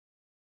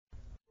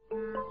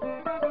ជា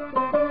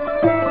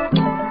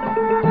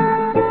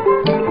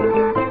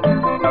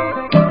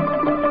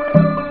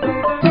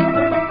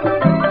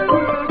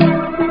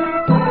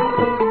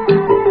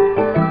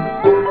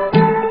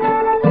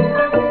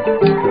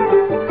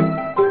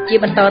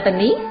បន្តទៅ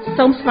នេះ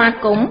សូមស្វា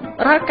គមន៍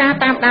រាល់ការ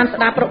តាមដានស្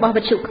ដាប់របស់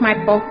វិទ្យុខ្មែរ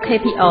ប៉ុស្តិ៍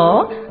KPR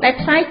ដែល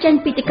ផ្សាយចេញ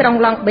ពីទីក្រុង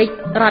Long Beach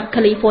រដ្ឋ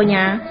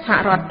California សហ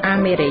រដ្ឋអា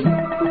មេរិក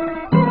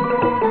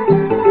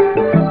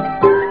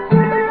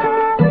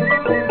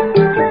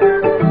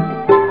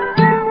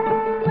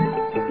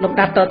លំ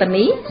ដាប់តទៅ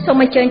នេះសូម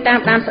អញ្ជើញតាម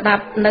ដានស្ដា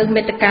ប់នៅ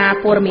មេតិការ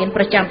ព័ត៌មាន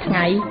ប្រចាំថ្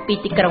ងៃពី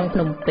ទីក្រុងភ្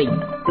នំពេញ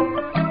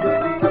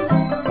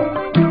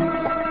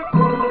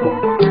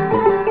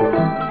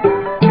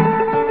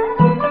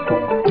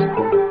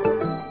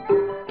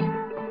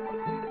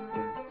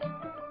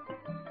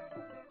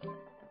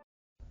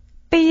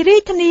ពីរា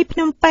ជធានីភ្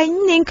នំពេញ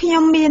នាងខ្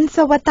ញុំមានស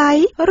វតី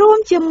រួម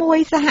ជាមួយ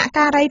សហ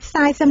ការីផ្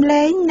សាយសំ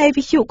ឡេងនៃ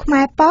វិទ្យុខ្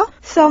មែរប៉ុស្តិ៍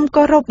សូម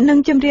គោរពនិង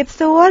ជម្រាប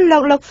សួរ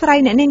លោកស្រី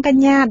អ្នកនាងក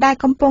ញ្ញាដែល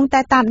កំពុង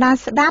តែតាមដាន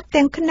ស្ដាប់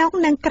ទាំងក្នុង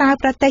និងក្រៅ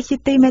ប្រទេសជា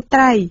ទីមេ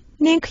ត្រី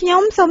នាងខ្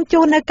ញុំសូមជូ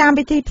ននៅកម្ម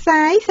វិធីផ្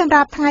សាយសម្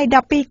រាប់ថ្ងៃ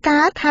12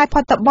កើតខែ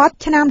ផុតបុត្រ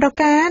ឆ្នាំរ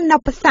កាន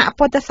ពស័ក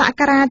ពុទ្ធស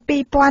ករាជ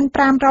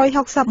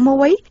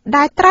2561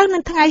ដែលត្រូវនឹ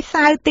ងថ្ងៃ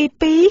សៅរ៍ទី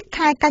2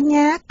ខែកញ្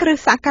ញាគ្រិស្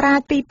តសករាជ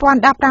2017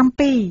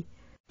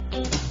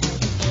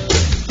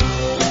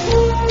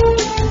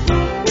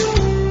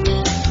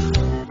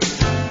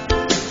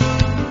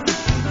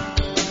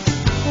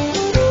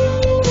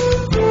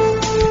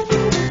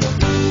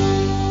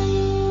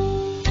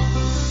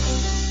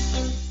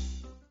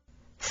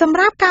សម្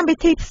រាប់កម្មវិ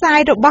ធីផ្សាយ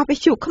របស់វិ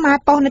ទ្យុខ្មែរ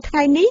ប៉ុស្តិ៍នៅថ្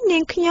ងៃនេះនា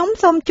ងខ្ញុំ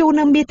សូមជូន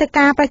នៅមាតិ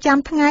កាប្រចាំ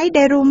ថ្ងៃ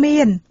ដែលរួមមា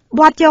ន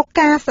បទយក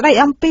ការស្ដី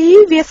អំពី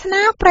វាស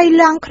នាព្រៃ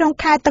ឡង់ក្នុង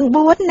ខេត្តទាំង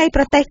4នៃ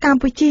ប្រទេសក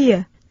ម្ពុជា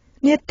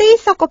នាទី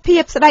សុខភា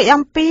ពស្ដី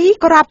អំពី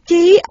ក្រប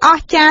ជីអ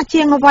ស្ចារ្យ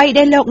ជាងអ្វី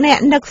ដែលលោកអ្នក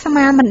នឹកស្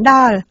មានមិនដ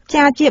ល់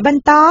ចាជាប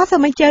ន្តសូ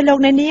មអញ្ជើញលោក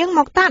អ្នកនាងម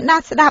កតាមដា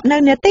នស្ដាប់នៅ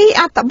នាទី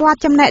អត្ថបទ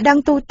ចំណេះដឹង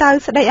ទូទៅ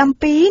ស្ដីអំ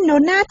ពីនរ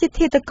ណាជា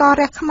ធាតុករ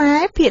រះខ្មែរ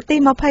ភាគទី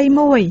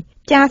21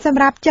ចាស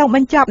ម្រាប់ចុងប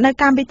ញ្ចប់នៅ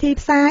កម្មវិធី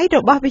ផ្សាយរ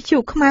បស់វិទ្យុ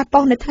ខ្មែរប៉ុ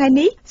ស្តិ៍នៅថ្ងៃ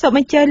នេះសូម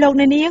អញ្ជើញលោក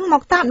អ្នកនាងម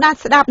កតាមដាន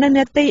ស្ដាប់នៅ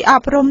នាទីអ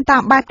ប់រំតា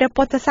មបែបព្រះ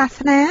ពុទ្ធសាស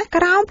នា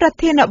ក្រោមប្រ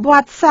ធានប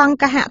ទសង្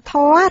ឃហធ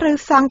ម៌ឬ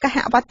សង្ឃហ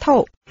វត្ថុ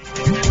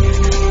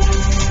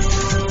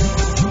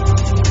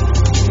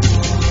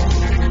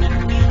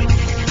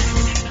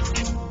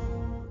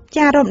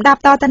ចារំដា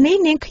ប់តទៅនេះ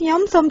នាងខ្ញុំ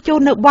សូមជូន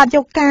នៅបទយ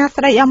កការ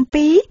ស្ដីអំ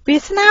ពីវា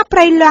សនាព្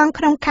រៃឡង់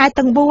ក្នុងខេត្ត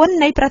ទាំង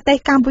4នៃប្រទេស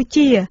កម្ពុ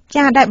ជា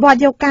ចាដែលបទ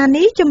យកការ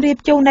នេះជម្រាប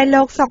ជូនដល់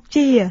លោកសុក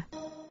ជា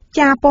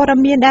ចាព័ត៌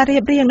មានដែលរៀ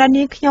បរៀងដល់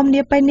នាងខ្ញុំ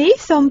នាពេលនេះ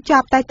សូមច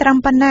ប់តែត្រឹម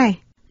ប៉ុណ្ណេះ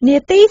នា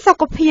ទីសុ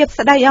ខភាព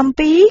ស្ដីអំ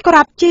ពីក្រ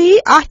បជី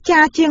អស្ចា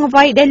រ្យជាងអ្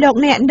វីដែលលោក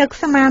អ្នកនឹក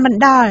ស្មានមិន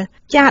ដល់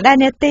ចាដែល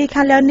នាទី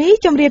ខាងលើនេះ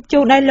ជម្រាបជូ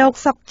នដល់លោក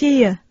សុកជា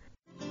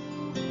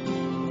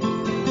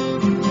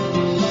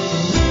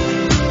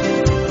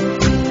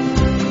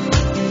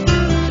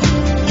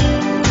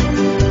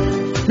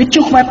វិទ្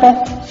យុខ្មែរប៉ុស្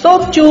តិ៍សូម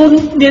ជូន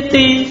នា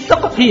ទីសុ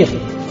ខភាព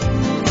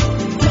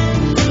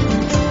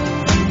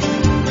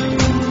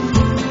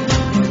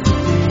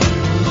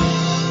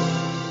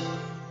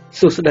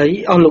សួស្តី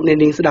អស់លោកអ្នក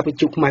នាងស្ដាប់វិទ្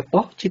យុខ្មែរ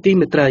ប៉ុស្តិ៍ជាទី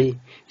មេត្រី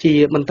ជា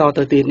បន្ត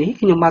ទៅទៀតនេះ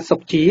ខ្ញុំបាទសុក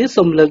ជា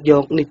សូមលើកយ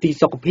កនីតិ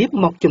សុខភាព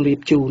មកជម្រាប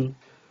ជូន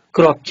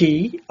ក្របជី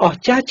អស្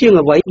ចារ្យជាង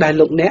អ្វីដែល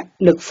លោកអ្នក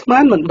នឹកស្មា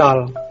នមិនដ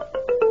ល់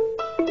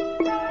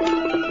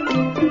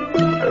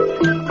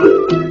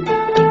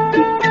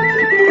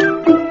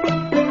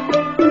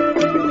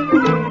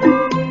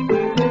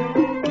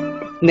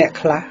អ្នក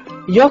ខ្លះ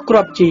យកគ្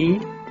រាប់ជី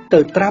ទៅ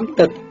ត្រាំ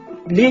ទឹក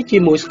លាយជា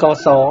មួយស្ករ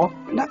ស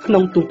ដាក់ក្នុ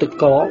ងទូទឹក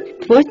កក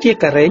ធ្វើជា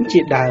ការ៉េមជា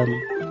ដើម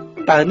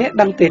តើអ្នក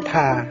ដឹងទេ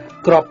ថា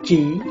គ្រាប់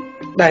ជី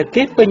ដែល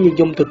គេពេញនិ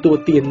យមទទួល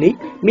ទាននេះ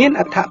មាន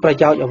អត្ថប្រ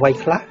យោជន៍អ្វី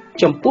ខ្លះ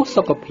ចំពោះ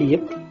សុខភាព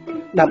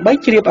ដើម្បី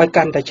ជ្រាបឲ្យ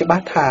កាន់តែច្បា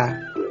ស់ថា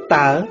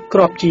តើគ្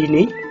រាប់ជី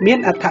នេះមាន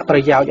អត្ថប្រ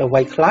យោជន៍អ្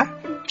វីខ្លះ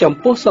ចំ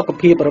ពោះសុខ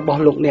ភាពរប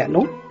ស់លោកអ្នក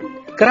នោះ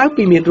ក្រៅ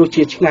ពីមានរស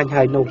ជាតិឆ្ងាញ់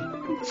ហើយនោះ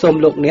សូម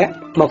លោកអ្នក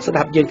មកស្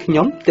ដាប់យើងខ្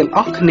ញុំទាំងអ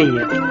ស់គ្នា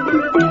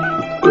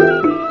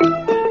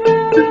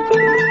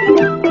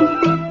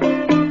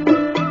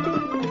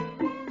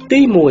ទី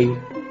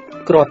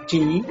1គ្រាប់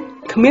ជី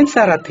គ្មាន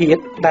សារធា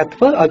តុដែលធ្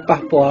វើឲ្យប៉ះ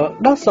ពាល់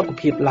ដល់សុខ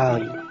ភាពឡើ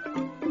យ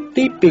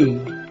ទី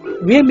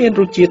2វាមាន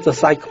រសជាតិសរ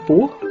សៃខ្ព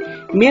ស់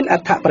មានអ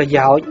ត្ថប្រ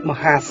យោជន៍ម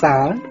ហាសា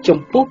លចំ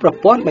ពោះប្រ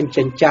ព័ន្ធបញ្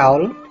ចេញចោល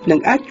និង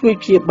អាចជួយ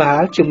ព្យាបា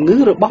លជំងឺ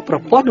របស់ប្រ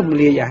ព័ន្ធរំ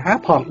លាយអាហារ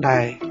ផង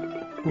ដែរ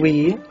វា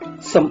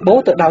សម្បូរ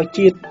ទៅដោយ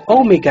ជាតិអូ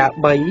មេហ្គា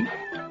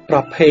3ប្រ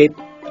ភេទ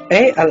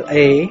ALA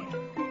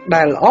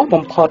ដែលល្អ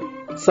បំផុត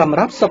សម្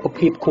រាប់សុខ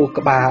ភាពខួរ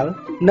ក្បាល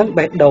និង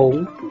បេះដូង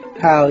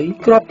ហើយ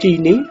គ្រាប់ជី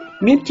នេះ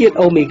មានជាតិ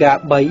អូមេហ្គា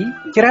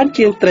3ច្រើន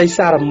ជាងត្រី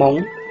សារម៉ុង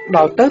ដ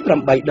ល់ទៅ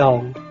8ដង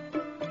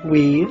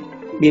វា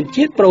មាន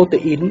ជាតិប្រូតេ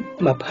អ៊ីន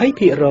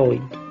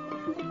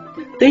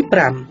 20% ទី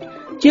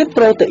5ជាតិ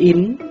ប្រូតេអ៊ីន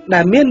ដែ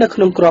លមាននៅក្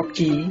នុងគ្រាប់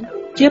ជី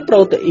ជាប្រូ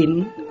តេអ៊ីន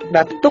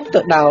ដែលផ្ទុក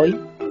ទៅដោយ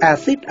អា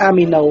ស៊ីតអា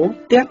មីណូ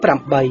ទាំង8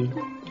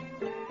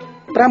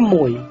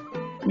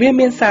 6វា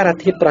មានសារ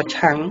ធាតុប្រ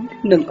ឆាំង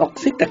នឹងអុក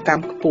ស៊ីតក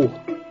ម្មខ្ពស់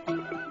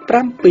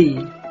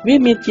7វា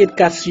មានជាតិ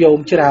កាល់ស្យូម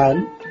ច្រើន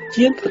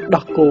ជាងទឹក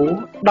ដោះគោ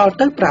ដល់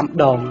ទៅ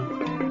5 ដង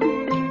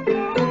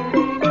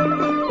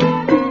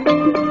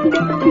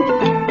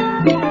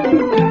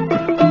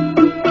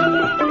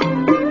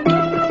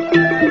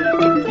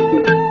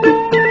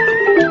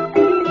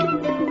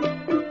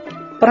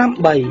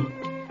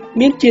 8.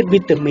 មានជាតិវី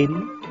តាមីន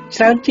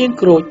ច្រើនជាង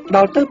ក្រូចដ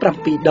ល់ទៅ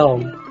7 ដង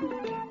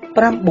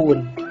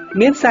 9.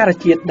 មានសារ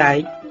ជាតិដែក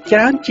ច្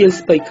រើនជាង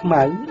ស្ពៃខ្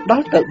មៅដ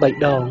ល់ទៅ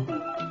3 ដង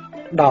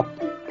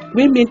 10.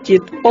 វាមានជា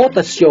តិប៉ូ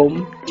តាស្យូម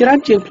ច្រើន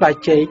ជាងផ្លែ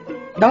ចេក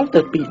ដល់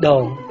ទៅ2 ដ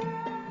ង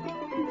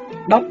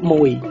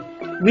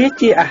 11. វា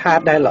ជាអាហារ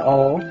ដែលល្អ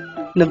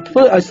នឹងធ្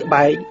វើឲ្យស្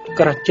បែក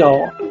ក្រចក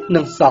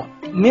និងសក់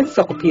មាន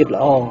សុខភាព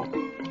ល្អ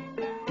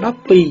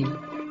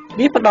 12.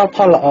 វាផ្ដល់ផ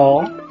លល្អ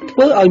ធ្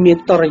វើឲ្យមាន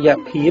តុល្យ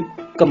ភាព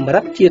កម្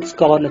រិតជាតិស្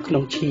ករនៅក្នុ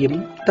ងឈាម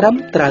ត្រឹម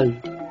ត្រូវ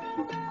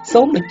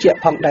សូមបញ្ជាក់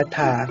ផងដែរ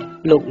ថា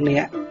លោកអ្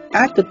នក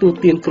អាចទទួល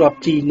ទានគ្រាប់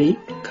ជីនេះ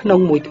ក្នុង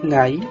មួយថ្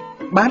ងៃ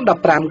បាន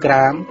15 ក្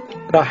រាម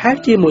ប្រហែល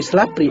ជា1ស្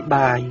លាបព្រា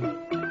បាយ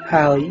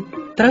ហើយ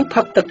ត្រូវ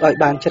ផឹកទឹកឲ្យ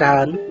បានច្រើ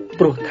ន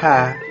ព្រោះថា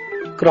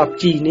គ្រាប់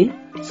ជីនេះ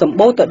សម្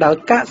បូរទៅដោយ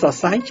កាកសរ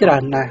សៃច្រើ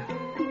នណាស់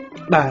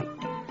បាទ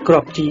គ្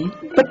រាប់ជី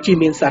ពិតជា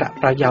មានសារៈ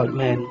ប្រយោជន៍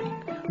មែន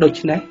ដូ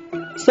ច្នេះ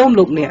សូម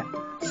លោកអ្នក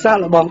សាក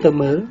ល្បងទៅ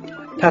មើល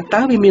ថា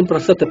តើវាមានប្រ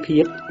សិទ្ធភា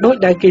ពដូច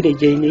ដែលគេនិ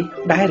យាយនេះ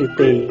ដែរឬ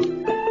ទេ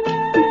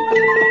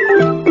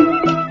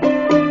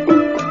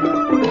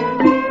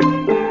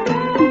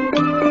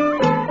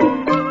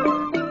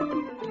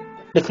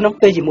នៅក្នុង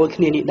ពេលជាមួយ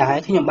គ្នានេះដែរ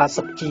ខ្ញុំបាទ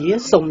សុខជា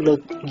សូមលើក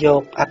យ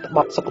កអត្ថប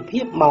ទសុខភា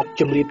ពមក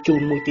ជម្រាបជូ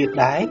នមួយទៀត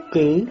ដែរ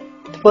គឺ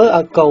ធ្វើ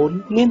ឲ្យកូន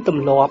មានទ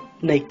ម្លាប់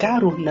នៃការ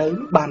រស់នៅ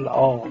បានល្អ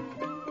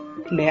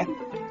អ្នក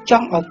ច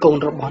ង់ឲ្យកូន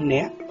របស់អ្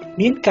នក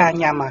មានការ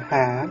ញ៉ាំអា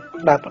ហារ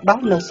ដែលផ្ដ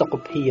ល់នូវសុខ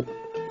ភាព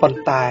ប៉ុន្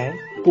តែ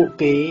ពួក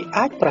គេ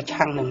អាចប្រ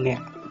ឆាំងនឹងអ្ន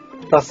ក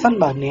ប្រសិន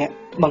បើអ្នក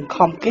បង្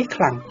ខំគេ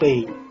ខ្លាំងពេ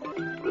ក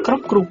គ្រ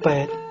ប់គ្រូពេ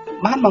ទ្យ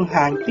បានបង្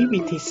ហាញពី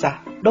វិធីសាស្ត្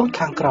រដូច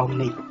ខាងក្រោម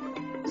នេះ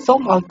សូម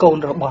ឲ្យកូន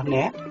របស់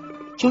អ្នក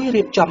ជួយ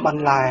រៀបចំប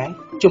ន្លែ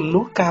ជំ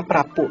នួសការប្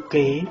រាប់ពួក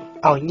គេ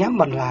ឲ្យញ៉ាំ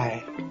បន្លែ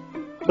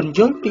ពន្យ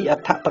ល់ពីអ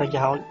ត្ថប្រ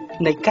យោជន៍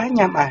នៃការ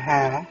ញ៉ាំអា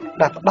ហារ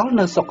ដែលផ្ដល់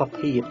នូវសុខ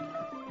ភាព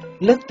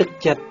លើកទឹក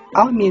ចិត្ត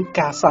ឲ្យមាន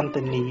ការសន្ទ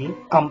នា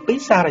អំពី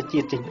សារជា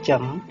តិចិញ្ចឹ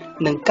ម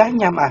និងការ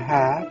ញ៉ាំអា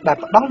ហារដែល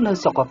ផ្ដល់នូវ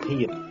សុខភា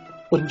ព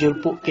ពន្យល់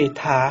ពួកគេ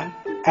ថា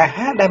អា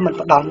ហារដែលមិន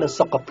ផ្ដល់នូវ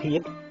សុខភាព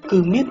គឺ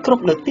មានគ្រ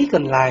ប់នៅទីក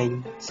ន្លែង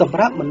សម្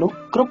រាប់មនុស្ស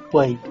គ្រប់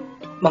វ័យ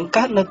បង្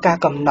កើតនូវការ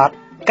កំណត់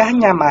ការ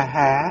ញ៉ាំអា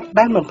ហារ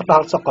ដែលមិនផ្ដ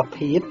ល់សុខ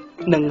ភាព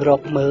និងរ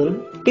កមើល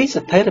ពី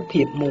ស្ថិរ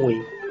ភាពមួយ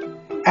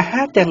អា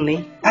ហារទាំងនេះ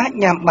អាច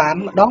ញ៉ាំបាន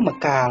ម្ដងម្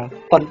កាល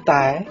ប៉ុន្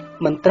តែ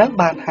មិនត្រូវ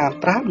បានហាម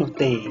ប្រាមនោះ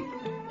ទេ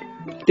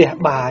ផ្ទះ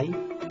បាយ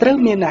ត្រូវ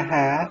មានអា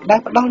ហារដែល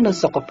ផ្ដល់នូវ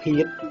សុខភា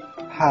ព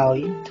ហើយ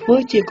ធ្វើ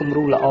ជាគំ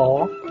រូល្អ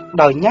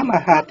ដោយញ៉ាំ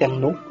អាហារទាំង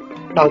នោះ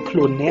ដោយខ្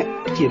លួនអ្នក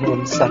ជាមុន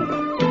សិន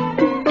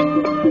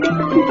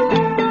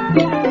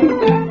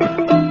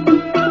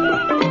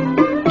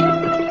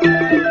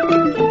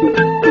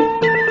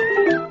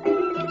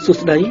សួ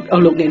ស្តីអ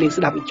ស់លោកអ្នកនាង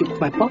ស្ដាប់វិទ្យុ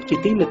ខ្មែរប៉ុស្តិ៍ជា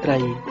ទីមេត្រី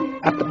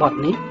អត្ថបទ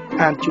នេះ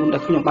អានជូនដ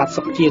ល់ខ្ញុំបាទ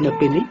សុខជានៅ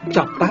ពេលនេះច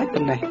ប់តែប៉ុ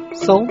ណ្ណេះ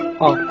សូម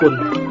អរគុណ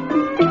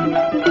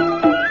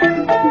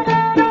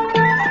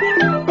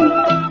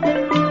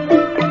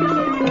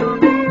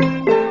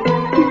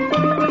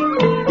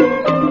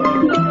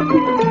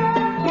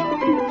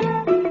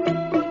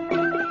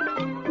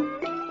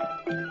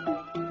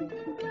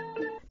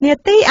នា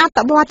ទីអត្ថ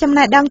បទចំ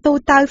ណេះដឹងទូ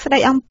ទៅស្ដី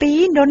អំពី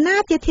នរណា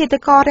ជាធាតុ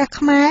កររះ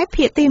ខ្មែរ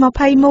ភាគទី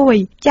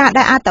21ចា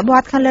ដែលអត្ថប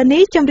ទខាងលើ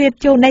នេះជម្រាប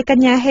ជូនដល់ក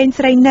ញ្ញាហេង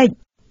ស្រីនិច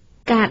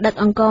ការដឹក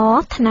អង្គរ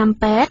ថ្នាំ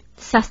ពេទ្យ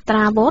សាស្ត្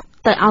រាវុធ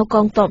ទៅឲ្យក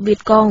ងទ័ពវៀត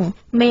កុង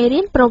មេរៀ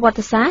នប្រវត្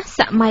តិសាស្ត្រ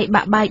សម័យ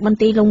បាក់បែកបន្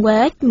ទាយលង្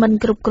វែកមិន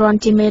គ្រប់គ្រាន់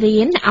ជាមេរៀ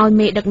នឲ្យ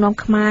មេដឹកនាំ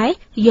ខ្មែរ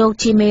យក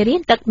ជាមេរៀន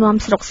ដឹកនាំ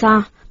ស្រុកសោះ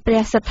ព្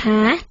រះសត្ថា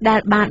ដែល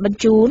បានបញ្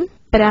ជូន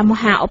ព្រះម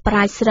ហាឧប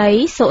រាជស្រី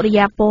សុរិ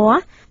យាពណ៌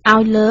ឲ្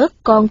យលើក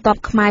កងទ័ព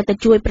ខ្មែរទៅ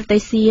ជួយប្រទេ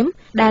សសៀម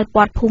ដែល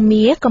ព័ទ្ធភូ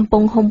មាកំពុ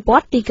ងហុំព័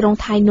ទ្ធទីក្រុង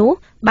ថៃនោះ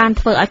បាន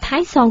ធ្វើឲ្យថៃ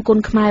សងគុណ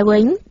ខ្មែរវិ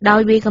ញដោ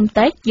យវាយកំ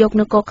ទេចយក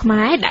នគរខ្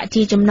មែរដាក់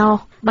ជាចំណោះ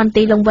បន្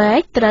ទាយលង្វែក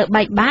ត្រូវ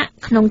បែកបាក់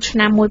ក្នុងឆ្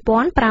នាំ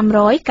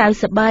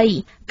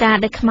1593ការ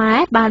ដែលខ្មែរ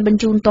បានបញ្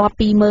ជូនទ័ព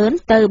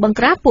 20000 ទៅបង្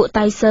ក្រាបពួក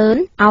តៃសឺន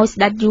ឲ្យស្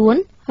ដេចយួន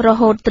រ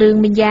ហូតទ្រឿង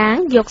មីយ៉ាង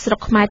យកស្រុក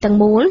ខ្មែរទាំង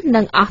មូល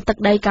និងអស់ទឹក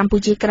ដីកម្ពុ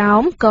ជាក្រោ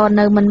មក៏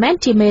នៅមិនមែន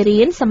ជាមេរៀ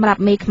នសម្រា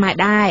ប់មេខ្មែរ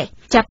ដែរ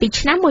ចាប់ពី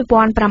ឆ្នាំ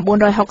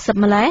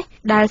1960ម្លេះ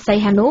ដែលសី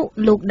ហនុ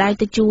លោកដៃ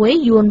ទៅជួយ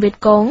យួនវៀត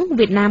កុង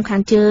វៀតណាមខា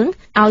ងជើង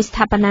ឲ្យស្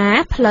ថាបនា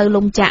ផ្លូវ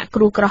លំចាក់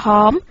គ្រូក្រហ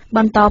មប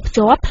ន្តភ្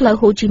ជាប់ផ្លូវ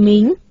ហូជីមី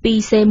ញពី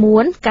សេមួ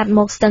នកាត់ម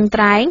កស្ទឹង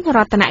ត្រែងរ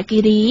តនគិ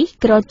រី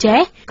ក្រចេះ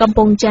កំព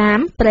ង់ចាម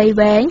ព្រៃ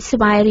វែងស្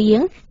វាយរៀង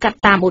កាត់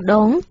តាមឧ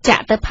ដុង្គចា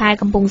ក់ទៅផែ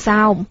កំពង់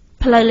សោម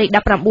ផ្លូវលេខ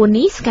19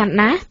នេះស្ងាត់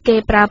ណាស់គេ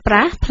ប្រើប្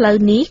រាស់ផ្លូវ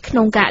នេះក្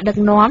នុងការដឹក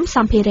នាំស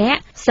ម្ភារៈ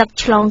សឹក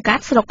ឆ្លងកា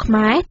ត់ស្រុកខ្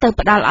មែរទៅ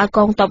ផ្ដាល់ឲ្យក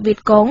ងទ័ពវៀត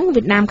កុង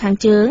វៀតណាមខាង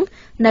ជើង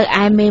នៅ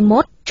ឯមេម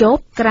ត់ជ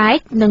ប់ក្រែក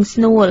និង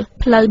ស្នួល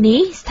ផ្លូវនេះ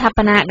ស្ថាប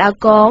នាដោយ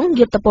កង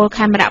យុទ្ធពល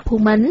ខេមរៈភូ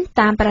មិន្ទ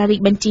តាមព្រះរាជ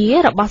បញ្ជា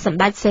របស់សម្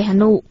ដេចសីហ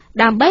នុ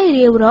ដើម្បី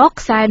រាវរក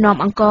ខ្សែនាំ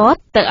អង្គរ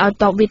ទៅឲ្យ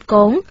តបវៀត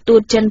កុងទូ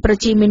តចិនប្រ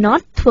ជាមានិត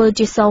ធ្វើ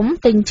ជាសុំ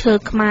ទិញឈើ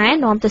ខ្មែរ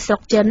នាំទៅស្រុ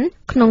កចិន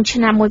ក្នុងឆ្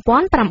នាំ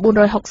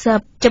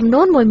1960ចំ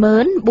នួន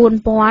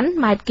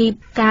 14,000 ម៉ែត្រគីប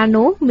កាល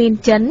នោះមាន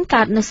ចិន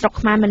កើតនៅស្រុក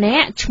ខ្មែរម្នា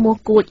ក់ឈ្មោះ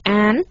គួច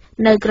អាន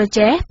នៅក្រ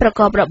ចេះប្រ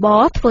កបរប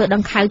រធ្វើដ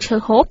ង្ខៅឈើ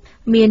ហូប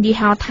មានយី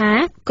ហោថា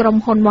ក្រុម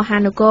ហ៊ុនមហា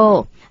នគរ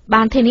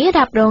បានធានា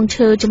រ៉ាប់រង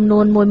ឈើចំនួ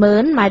ន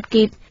 10,000 ម៉ែត្រ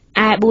គីប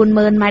ឯ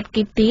 40,000 ម៉ែត្រ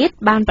គីបទៀត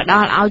បានផ្ដ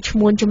ល់ឲ្យឈ្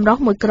មួញចម្រុះ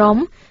មួយក្រុម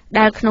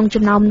ដែលក្នុង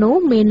ចំណោមនោះ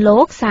មានលោ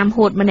កសាម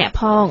ហួតម្នាក់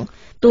ផង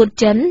ទូត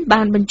ចិន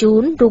បានបញ្ជូ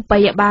នរូបិ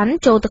យប័ណ្ណ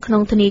ចូលទៅក្នុ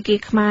ងធនាគារ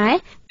ខ្មែរ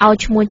ឲ្យ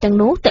ឈ្មួញទាំង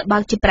នោះទៅបើ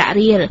កជាប្រាក់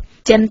រៀល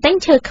ចិនទិញ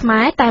ឈើខ្មែ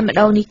រតែម្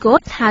ដងនេះគ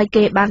ត់ហើយ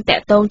គេបានតា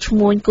ក់ទងឈ្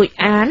មួញគួច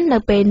អាននៅ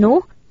ពេលនោះ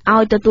ឲ្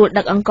យទទួល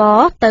ដឹកអង្គរ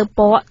ទៅព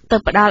កទៅ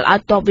ផ្ដាល់ឲ្យ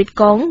តបវៀត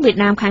កុងវៀត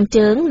ណាមខាង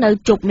ជើងនៅ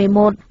ជប់មេម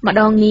ត់ម្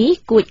ដងនេះ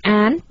គួច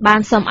អានបា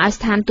នសុំឲ្យ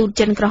ស្ថានទូត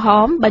ចិនក្រហ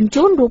មបញ្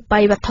ជូនរូបិ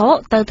យវត្ថុ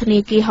ទៅធនា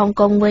គារហុង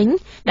កុងវិញ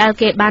ដែល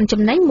គេបាន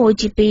ចំណេញ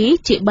1ជា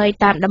2ជា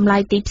3តាមតម្លៃ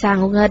ទីផ្សារ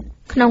ងងឹត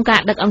ក្នុងកា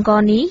រដឹកអង្គ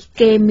រនេះ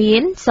គេមា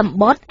នសម្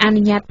បត្តិអ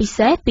នុញ្ញាតពិ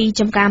សេសពី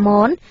ចំការម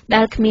ន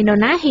ដែលគ្មាននរ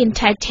ណាហ៊ាន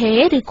ឆែកឆេរ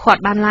ឬខា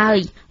ត់បានឡើយ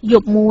យ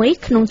ប់មួយ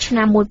ក្នុងឆ្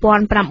នាំ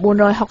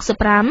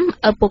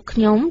1965ឪពុកខ្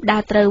ញុំដែ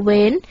លត្រូវ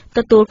វេនទ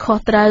ទួលខុស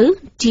ត្រូវ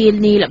ជា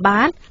នីល្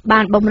បាត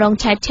បានបំរុង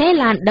ឆែកឆេរ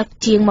ឡានដឹក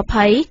ជាង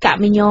20ក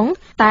មិញង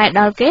តែ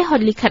ដល់គេហុច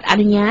លិខិតអ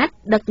នុញ្ញាត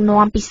ដឹក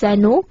នាំពិសេស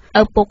នោះ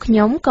ឪពុកខ្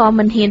ញុំក៏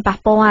មិនហ៊ានប៉ះ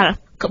ពាល់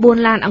ក្បួន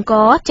ឡានអង្គ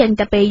រចេញ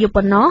តែពេលយប់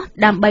ប៉ុណ្ណោះ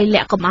ដើម្បី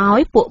លាក់កុំឲ្យ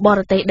ពួកបរ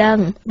ទេសដឹង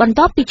បន្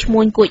ទាប់ពីឈ្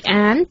មួញគួច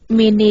អាន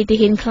មាននាយទា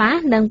ហានខ្លះ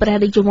និងព្រះ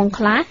រាជវង្ស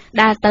ខ្លះ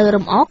ដែលទៅ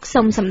រំអុក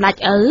សុំសម្ដេច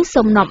ឪ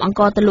សុំនាំអង្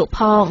គរទៅលក់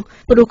ផង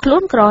ព្រោះខ្លួ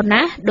នក្រ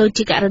ណាស់ដូច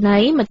ជាករណី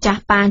ម្ចាស់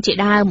ប៉ាងជា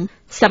ដើម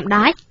សម្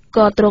ដេច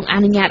ក៏ទ្រង់អ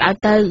នុញ្ញាតឲ្យ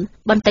ទៅ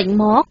បន្តិច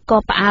មកក៏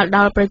ផ្អើលដ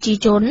ល់ប្រជា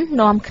ជន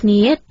នាំគ្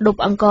នាដប់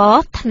អង្គរ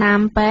ថ្នាំ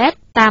ពេទ្យ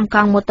តាមក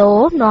ង់ម៉ូតូ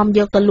នាំយ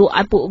កទៅលក់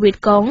ឲ្យពួកវៀត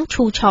កុង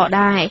ឈូឆ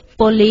ដែរ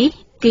ប៉ូលីស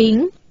គីង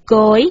គ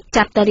យ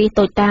ចាត់តារី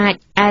តូចតាច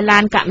ឯឡា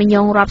នកមិញ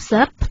ងរាប់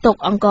សិបផ្ទុក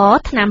អង្គរ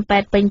ថ្នាំពេ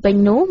ទ្យពេញ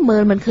នោះមើ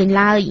លមិនឃើញ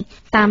ឡើយ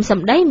តាមស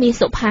ម្ដីមាស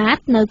សុផាត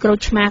នៅក្រូច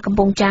ឆ្មាកំ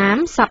ពង់ចាម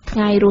សប្តាហ៍ថ្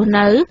ងៃរស់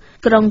នៅ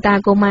ក្រុងតា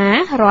កូម៉ា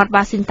រដ្ឋ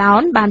វ៉ាស៊ីនតោ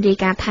នបានរាយ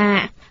ការណ៍ថា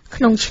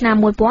ក្នុងឆ្នាំ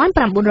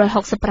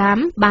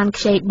1965បាន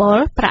ខ្ចីបុល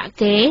ប្រាក់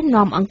គេ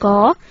នាំអង្គ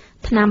រ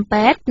ថ្នាំ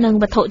ពេទ្យនិង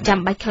វត្ថុចាំ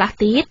បាច់ខ្លះ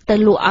ទៀតទៅ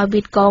លក់ឲ្យ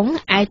វៀតកុង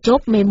ឯជ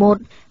ប់មេម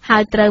ត់ហើ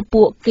យត្រូវ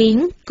ពួកគីង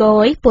គ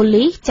យប៉ូ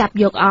លីសចាប់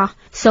យកអស់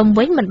សុំ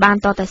វិញមិនបាន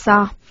តតែ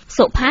សោះ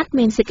សុផាត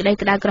មានសេចក្តី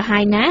ក្តៅក្រហា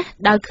យណាស់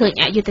ដោយឃើញ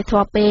អយុត្តិធ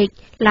ម៌ពេក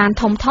ឡាន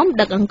ធំ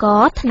ដឹកអង្គ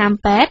រថ្នាំ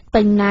ពេទ្យ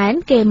ពេញណែន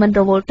គេមិន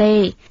រវល់ទេ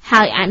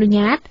ហើយអនុញ្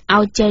ញាត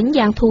ឲ្យចេញ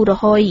យ៉ាងធូររ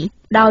ហុយ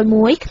ដោយ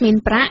មួយគ្មាន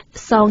ប្រាក់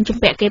សងជំ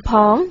ពាក់គេផ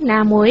ងណា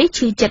មួយ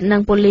ឈឺចិត្តនឹ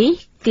ងប៉ូលីស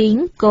គីង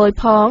គយ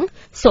ផង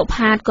សុ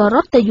ផាតក៏រ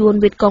ត់ទៅយួន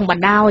វៀតកុងប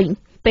ណ្ដោយ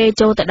ពេល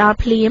ចូលទៅដល់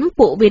ភ្លាម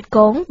ពួកវៀត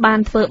កុងបាន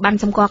ធ្វើបាន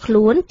សម្គាល់ខ្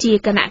លួនជា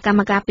គណៈកម្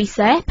មការពិ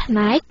សេសផ្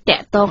នែកតា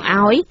ក់ទង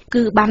ឲ្យ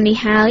គឺបាននេះ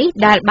ហើយ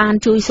ដែលបាន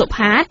ជួយសុ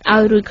ផាតឲ្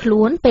យរួចខ្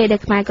លួនពេលដែ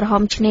លខ្មែរក្រហ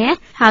មឈ្នះ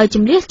ហើយជ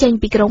ម្លៀសចេញ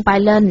ពីក្រុងប៉ៃ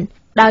លិន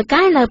ដោយ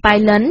កាយនៅប៉ៃ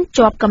លិន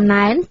ជាប់កំ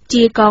ណែន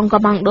ជាកងក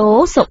ម្មាំងដូ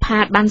សុផា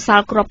តបានស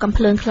ល់គ្រាប់កាំ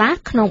ភ្លើងខ្លះ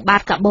ក្នុងបា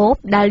តកាបូប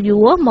ដែល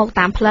យួរមក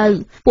តាមផ្លូវ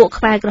ពួក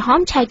ខ្មែរក្រហម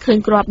ឆែកឃើញ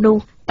គ្រាប់នោះ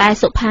តែ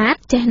សុផាត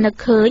ចេះនឹក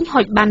ឃើញ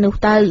ហុចបាននោះ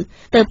ទៅ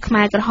ទើបខ្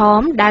មែរក្រហ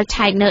មដែល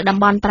ឆែកនៅតំ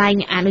បន់ត្រែង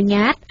អនុញ្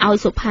ញាតឲ្យ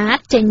សុផាត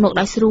ចេញមក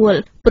ដោយស្រួល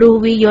ព្រោះ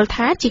វាយល់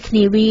ថាជាគ្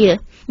នាវា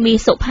មី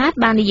សុផាត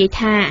បាននិយាយ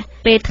ថា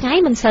ពេលថ្ងៃ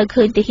មិនសូវ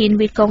ឃើញទាហាន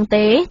វៀតកុង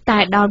ទេតែ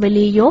ដល់វេ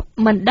លាយប់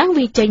មិនដឹង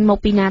វាចេញមក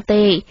ពីណា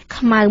ទេ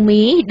ខ្មៅ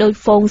មីដូច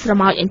ហ្វូងស្រ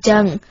មោចអញ្ចឹ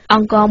ងអ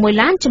ង្គរមួយ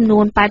ឡានចំនួ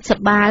ន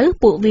80បាវ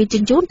ពួកវាជ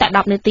ញ្ជូនតែ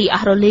10នាទីអ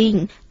ស់រលីង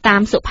តា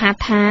មសុផាត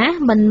ថា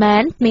មិនមែ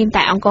នមាន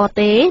តែអង្គរ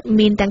ទេ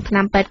មានទាំងថ្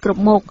នាំពេទ្យគ្រ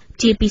ប់មុខ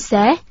ជាពិ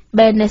សេស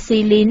បេនេស៊ី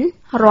លីន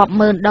រាប់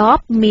ម៉ឺនដប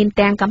មាន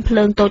ទាំងកាំភ្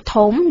លើងតូច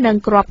ធំនិង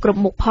គ្រាប់គ្រ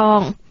ប់មុខផ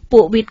ង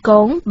ពួកវៀត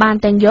កុងបាន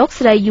ទាំងយក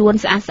ស្រីយួន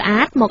ស្អា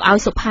តមកឲ្យ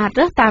សុផាត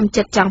រើសតាម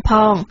ចិត្តចង់ផ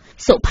ង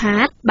សុផា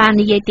តបាន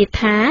និយាយទៀត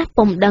ថា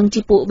ពុំដឹង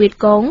ជាពួកវៀត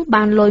កុង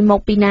បានលុយមក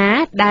ពីណា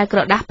ដែលក្រ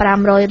ដាស់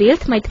500រៀល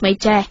ថ្មី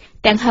ចេះ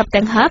ទាំងហឹប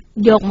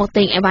យកមក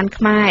ទិញអីវ៉ាន់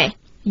ខ្មែរ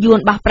យួន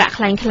បោះប្រាក់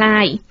ខ្លាំង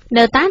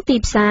នៅតាមទី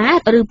ផ្សា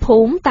រឬភូ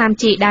មិតាម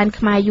ជាយដែន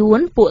ខ្មែរយួន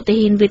ពួកទា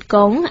ហានវៀត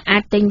កុងអា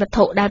ចទិញវត្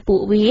ថុដែលពួ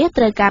កវា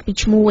ត្រូវការពី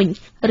ឈ្មួញ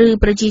ឬ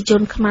ប្រជាជ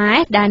នខ្មែរ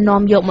ដែល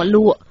នាំយកមកល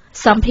ក់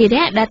សម្ភា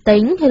រៈដែលទិ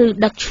ញឬ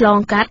ដឹកឆ្លង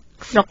កាត់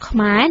ស្រុកខ្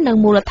មែរនៅ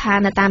មូលដ្ឋាន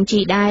នៅតាមជា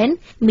យដែន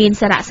មាន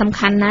សារៈសំ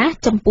ខាន់ណាស់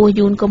ចំពោះ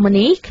យួនកុម្មុយ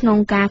នីសក្នុង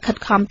ការខិត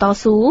ខំត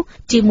ស៊ូ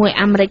ជាមួយ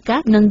អាមេរិក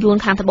និងយួន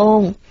ខាងត្បូ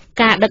ង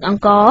ការដឹកអ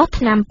ង្គរ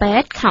ថ្នាំពេ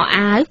ទ្យខោ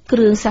អាវគ្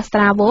រឿងសាស្ត្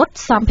រាវុធ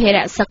សម្ភា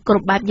រៈសឹកគ្រ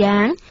ប់បែបយ៉ា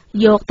ង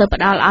យកទៅ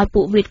ផ្ដល់ឲ្យ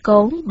ពួកវៀតកុ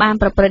ងបាន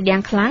ប្រព្រឹត្តយ៉ា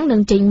ងខ្លាំងនិ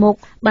ងចេញមុខ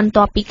បន្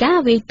ទាប់ពីការ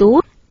វាយទូ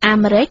តអា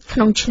មេរិកក្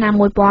នុងឆ្នាំ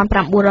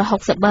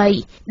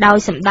1963ដោយ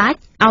សម្ដេច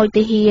ឲ្យ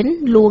ទាហាន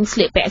លួងស្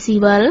លៀកពាក់ស៊ី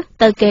វិល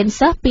ទៅកេណ្ឌ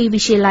សិស្សពីវិ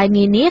ទ្យាល័យ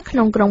នានាក្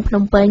នុងក្រុងភ្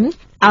នំពេញ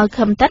ឲ្យ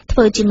ខឹមតិតធ្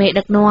វើជាមេ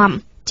ដឹកនាំ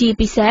ជា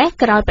ពិសេស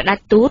ក្រោយផ្ដា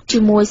ច់ទូតជា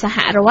មួយសហ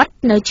រដ្ឋ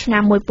នៅឆ្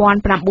នាំ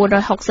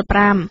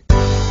1965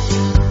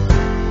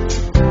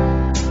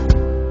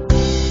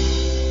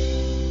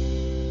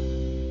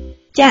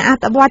 ចាអ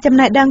ត្ថបទចំ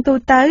ណេះដឹងទូ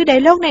ទៅដែល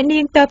លោកអ្នកនា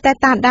ងទៅតែ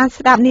តាមដាន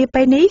ស្ដាប់នា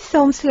ពេលនេះ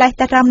សូមស្លេះ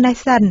តែរំនេះ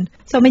សិន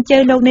សូមអញ្ជើ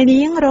ញលោកអ្នក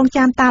នាងរង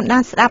ចាំតាមដា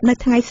នស្ដាប់នៅ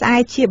ថ្ងៃស្អែ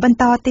កជាបន្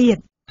តទៀត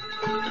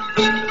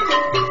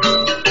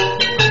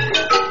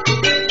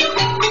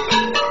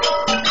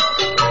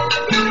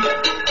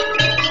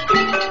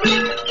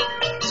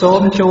សូ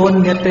មជូន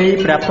នេតិ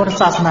ព្រះពុទ្ធ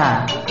សាស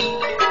នា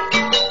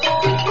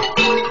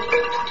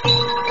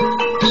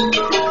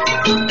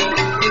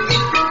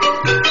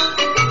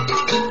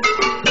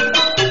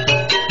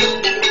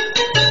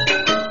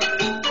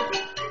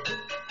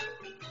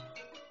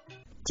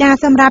ចា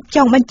សម្រាប់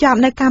ចុងបញ្ចប់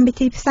នៅកម្មវិ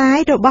ធីផ្សាយ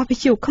របស់វិ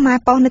ទ្យុខ្មែរ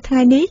ប៉ុស្តិ៍នៅថ្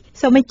ងៃនេះ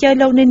សូមអញ្ជើញ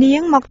លោកអ្នកនា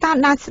ងមកតាម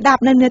ដានស្ដា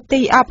ប់នៅនេ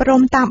តិអប់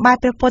រំតាមបែប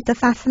ព្រះពុទ្ធ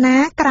សាសនា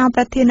ក្រោម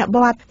ប្រធានប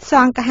ទស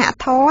ង្ឃហ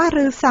ធម៌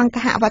ឬសង្ឃ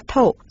ហវត្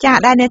ថុចា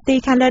ដែលនេតិ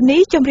ខាងលើនេះ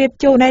ជម្រាប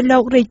ជូនដល់លោ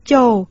ករាជ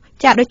ជោ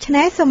ចាដូច្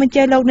នេះសូមអញ្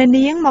ជើញលោកអ្នក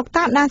នាងមក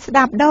តាមដានស្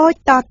ដាប់ដូច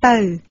តទៅ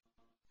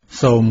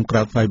សូមក្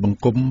រាបថ្វាយបង្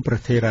គំព្រះ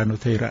ថេរានុ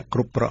ថេរៈគ្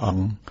រប់ព្រះអ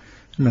ង្គ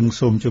និង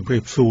សូមជម្រា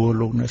បសួរ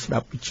លោកអ្នកស្ដា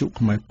ប់វិទ្យុ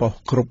ខ្មែរប៉ុស្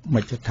តិ៍គ្រប់ម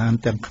ជ្ឈដ្ឋាន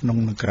ទាំងក្នុង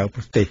និងក្រៅ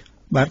ប្រទេស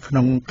បាទក្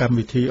នុងកម្ម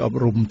វិធីអប់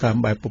រំតាម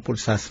បែបពុទ្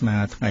ធសាសនា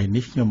ថ្ងៃ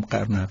នេះខ្ញុំក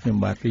រណីខ្ញុំ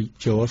បាទរី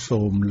ជោ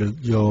សូមលើក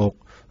យក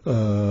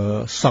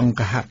សង្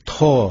ឃហធ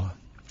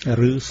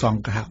ម៌ឬស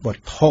ង្ឃហវ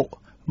ត្ថុ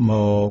ម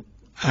ក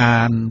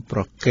អានប្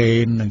រកេ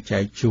ននិងចែ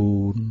កជូ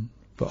ន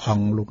ព្រះអ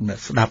ង្គលោកអ្នក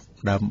ស្ដាប់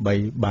ដើម្បី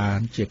បាន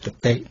ជាគ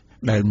តិ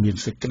ដែលមាន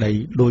សេចក្តី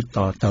ដូចត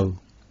ទៅ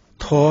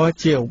ធម៌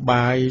ជាឧ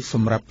បាយស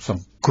ម្រាប់ស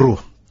ង្គ្រោះ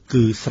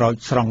គឺស្រោច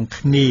ស្រង់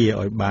គ្នា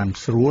ឲ្យបាន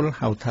ស្រួល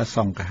ហៅថាស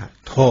ង្ឃហ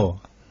ធ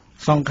ម៌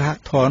សង្ឃហ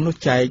ធម៌នោះ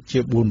ចែកជា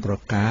4ប្រ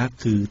ការ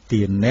គឺ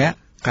ទានៈ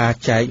ការ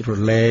ចែករ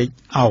លែក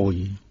ឲ្យ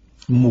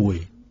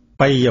1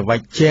បយវ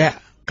ច្ចៈ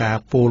ការ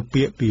ពោល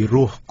ពាក្យពី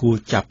រោះគួរ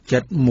ចាប់ចិ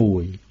ត្ត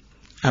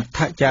1អដ្ឋ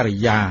ចរិ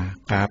យា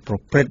ការប្រ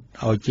ព្រឹត្ត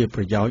ឲ្យជា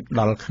ប្រយោជន៍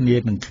ដល់គ្នា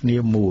នឹងគ្នា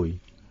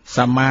1ស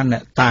មាន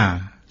តា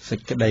សេច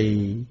ក្តី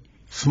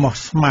ស្មោះ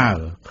ស្ម័គ្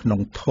រក្នុ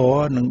ងធ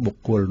ម៌និងបុ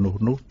គ្គល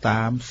នោះ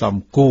តាមសម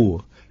គួ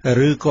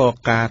រឬក៏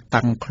ការ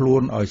តាំងខ្លួ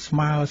នឲ្យស្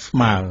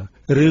មើ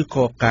ឬ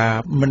ក៏ការ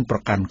មិនប្រ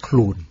កាន់ខ្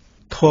លួន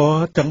ធម៌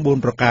ទាំង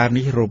4ប្រការ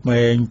នេះរ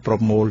មែងប្រ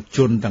មូលជ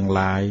នទាំង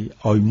ឡាយ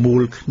ឲ្យមូ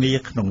លគ្នា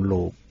ក្នុង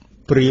លោក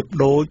ប្រៀប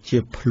ដូចជា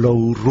ផ្លូ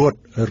វរត់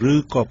ឬ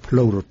ក៏ផ្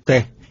លូវរ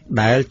ទេះ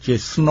ដែលជា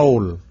ស្នូ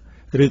ល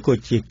ឬក៏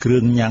ជាគ្រឿ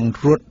ងញ៉ាំង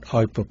រត់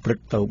ឲ្យប្រព្រឹ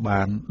ត្តទៅ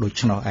បានដូ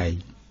ច្នោះឯង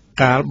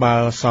កាលបើ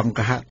សង្ឃ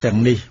ហៈទាំង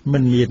នេះមិ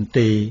នមាន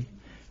ទេ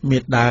មេ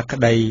ត្តាក្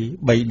តី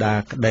បិតា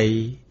ក្តី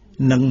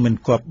នឹងមិន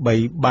គប្បី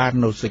បាន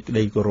នៅសេចក្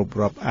តីគោរព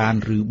រាប់អាន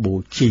ឬបូ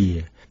ជា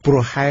ព្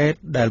រោះហេតុ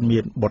ដែលមា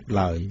នបុត្រ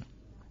ឡើយ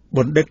ប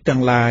ណ្ឌិតទាំ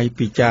ងឡាយ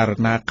ពិចារ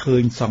ណាឃើ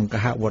ញសង្ឃ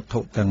ហវត្ថុ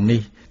ទាំង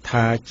នេះ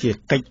ថាជា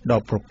កិច្ច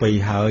ដ៏ប្រពៃ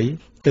ហើយ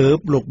ទើប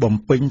លោកបំ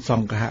ពេញស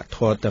ង្ឃហធ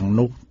ម៌ទាំង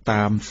នោះ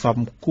តាមសម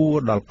គួរ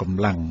ដល់ក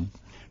ម្លាំង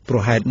ព្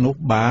រោះហេតុនោះ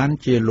បាន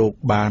ជាលោក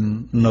បាន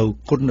នៅ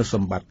គុណស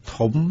ម្បត្តិ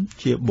ធំ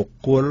ជាបុ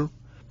គ្គល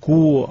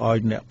គួរឲ្យ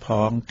អ្នកផ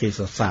ងគេ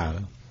សរសើរ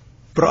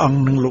ព្រះអង្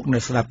គនិងលោកអ្ន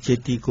កស្ដាប់ជា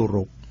ទីគោរ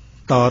ព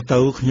តទៅ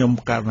ខ្ញុំ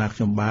ករណីខ្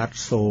ញុំបាទ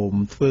សូម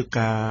ធ្វើ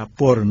ការ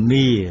ពរ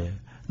នា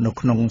នៅ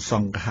ក្នុងស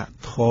ង្ឃហ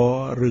ធ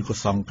ម៌ឬក៏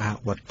សង្ឃហ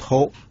វត្ថុ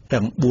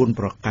ទាំង4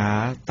ប្រការ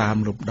តាម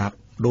លំដាប់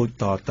ដូច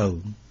តទៅ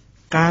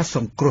ការស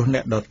ង្គ្រោះអ្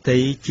នកដទៃ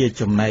ជា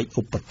ចំណែក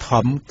ឧបត្ថ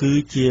ម្ភគឺ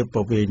ជាប្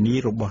រវេណី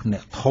របស់អ្ន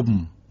កធំ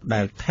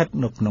ដែលស្ថិត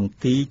នៅក្នុង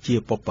ទីជា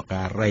បុព្វ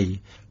ការី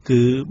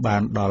គឺបា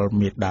នដល់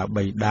មេត្តា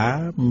បិតា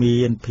មា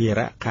នភា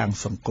រៈខាង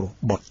សង្គ្រោះ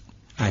បុត្រ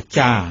អា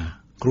ចារ្យ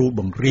គ្រូ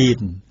បង្រៀន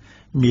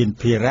មាន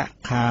ភារៈ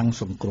ខាង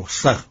សង្គ្រោះ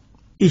សិស្ស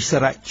ឥស្ស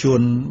រជ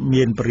ន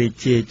មានព្រះរា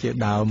ជាជា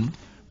ដើម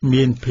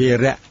មានភា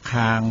រៈ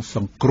ខាងស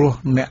ង្គ្រោះ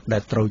អ្នកដែ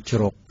លត្រូវជ្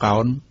រកកោ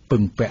នពឹ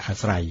ងពាក់អា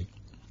ស្រ័យ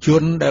ជ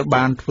នដែល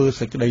បានធ្វើ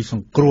សេចក្តីស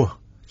ង្គ្រោះ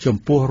ចំ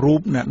ពោះរូ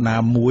បអ្នកណា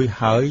មួយ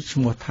ហើយឈ្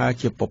មោះថា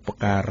ជាបុព្វ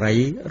ការី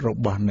រ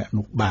បស់អ្នក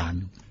នោះបាន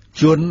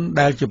ជន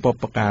ដែលជាបុ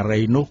ព្វការី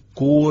នោះ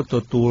គួរទ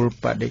ទួល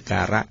បដិ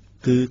ការៈ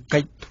គឺ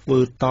កិច្ចធ្វើ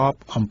តប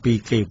អំពី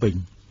គេវិញ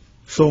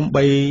សូម្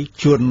បី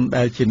ជន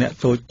ដែលជាអ្នក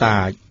តូច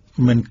តាច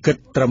មិនគិត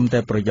ត្រឹមតែ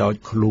ប្រយោជ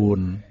ន៍ខ្លួ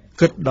ន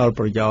គិតដល់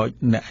ប្រយោជន៍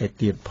អ្នកឯ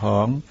ទៀតផ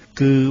ង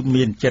គឺ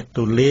មានចិត្ត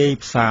ទូលាយ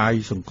ផ្សាយ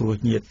សង្គ្រោះ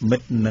ញាតិមិ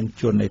ត្តនិង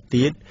ជនឯ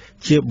ទៀត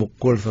ជាបុ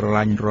គ្គលស្រ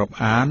ឡាញ់រាប់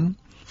អាន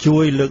ជួ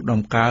យលើក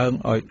ដំកើង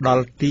ឲ្យដ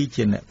ល់ទី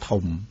ជាអ្នក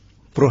ធំ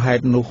ព្រោះហេ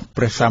តុនោះ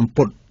ព្រះសម្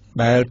ពុទ្ធ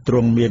ដែលទ្រ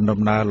ង់មាន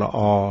ដំណើរល្អ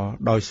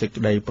ដោយសេច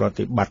ក្តីប្រ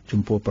តិបត្តិ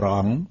ចំពោះព្រះ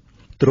អង្គ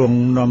ទ្រង់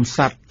នាំស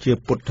ត្វជា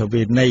ពុទ្ធ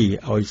វេណី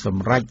ឲ្យស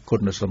ម្រេចគុ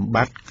ណសម្ប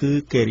ត្តិគឺ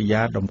កិរិ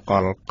យាតម្ក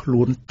ល់ខ្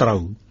លួនត្រូ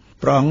វ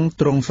ព្រះអង្គ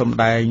ទ្រង់សម្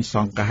ដែងស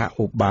ង្ឃហ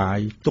ឧបាយ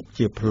ទុក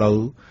ជាផ្លូវ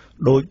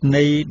ដូច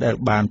នៃដែល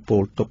បានពោ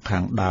លទុកខា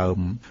ងដើម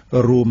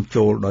រួម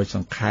ចូលដោយស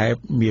ង្ខេប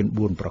មាន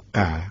4ប្រ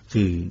ការ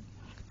គឺ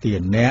ទា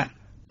នៈ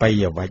ប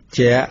យវច្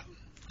ចៈ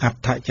អ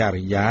ដ្ឋច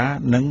រិយា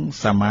និង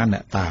សមាន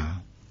តា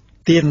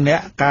ទានៈ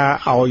ការ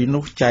ឲ្យ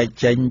នោះចែក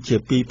ចេញជា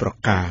2ប្រ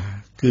ការ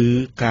គឺ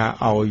ការ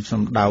ឲ្យ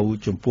សំដៅ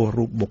ចំពោះ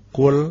រូបបុគ្គ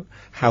ល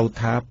ហៅ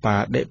ថាប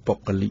ដិបុ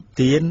គ្គលិ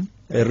ទាន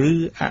ឬ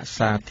អ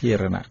សាធា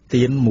រណ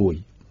ទាន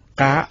1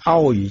ការ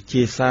ឲ្យ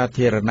ជាសា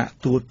ធារណៈ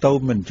ទូទៅ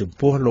មិនចំ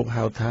ពោះលោក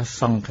ហៅថា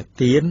សង្ឃ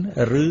ទាន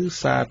ឬ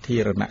សាធា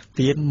រណ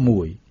ទាន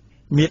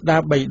1មេត្តា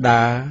បិ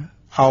តា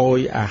ឲ្យ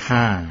អា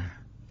ហារ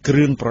គ្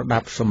រឿងប្រដា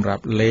ប់សម្រា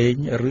ប់លេង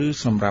ឬ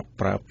សម្រាប់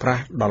ប្រើប្រា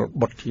ស់ដល់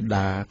បុត្រធី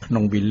តាក្នុ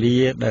ងវេលា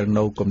ដែល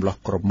នៅកំឡុះ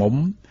ក្រមុំ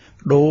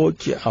ដូច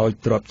ជាឲ្យ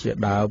ទ្រព្យជា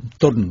ដើម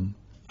ទុន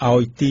ឲ្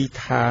យទី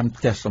ឋាន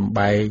ផ្ទះសម្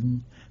បែង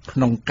ក្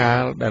នុងកា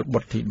លដែលបុ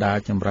ត្រធីតា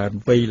ចម្រើន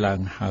វ័យឡើ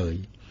ងហើយ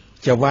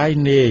ចៅហ្វាយ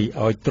នាយ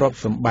ឲ្យទ្រព្យ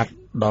សម្បត្តិ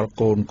ដល់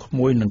កូនក្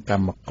មួយនិងក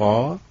ម្មក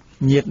រ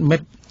ញាតិមិ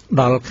ត្ត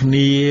ដល់គ្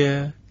នា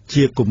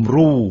ជាគំ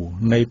រូ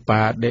នៃប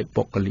ដិ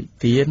បុគ្គលិ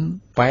ទាន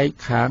បែក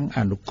ខាងអ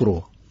នុគ្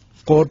រោះ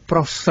កូនប្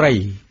រុសស្រី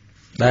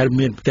ដែល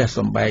មានផ្ទះស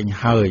ម្បែង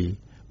ហើយ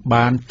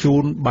បានជូ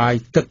នបាយ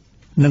ទឹក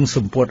និងស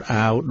ម្ពុត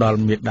អាវដល់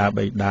មាតា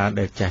បិតា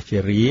ដែលចាស់ជ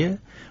រា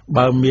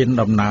បើមាន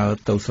ដំណើរ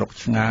ទៅស្រុក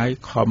ឆ្ងាយ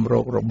ខំរ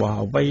ករបស់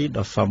អ្វី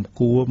ដ៏សម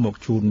គួរមក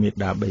ជូនមា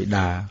តាបិ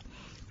តា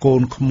កូ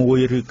នក្មួយ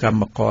ឬកម្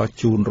មករ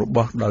ជូនរប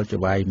ស់ដល់ចៅ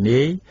ហ្វាយ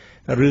នាយ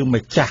ឬ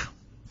ម្ចាស់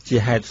ជា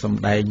ហេតុស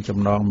ម្ដែងចំ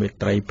ណងមេ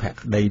ត្រីភ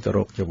ក្តីទៅរ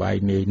កចៅហ្វាយ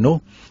នាយនោះ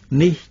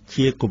នេះ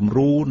ជាគំ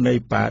រូនៃ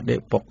បដិ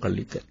បុគ្គ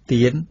លិក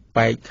ទាន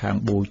បែកខាង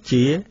បូ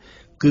ជា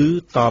គឺ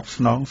តប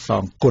ស្នងស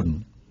ងគុណ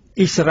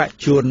ឥស្សរ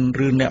ជន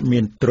ឬអ្នកមា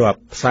នទ្រព្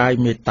យផ្សាយ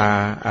មេត្តា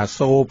អា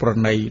សូរប្រ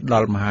ណីដ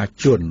ល់មហា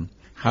ជន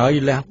ហើយ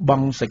លះប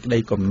ង់សេចក្តី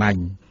កំណា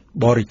ញ់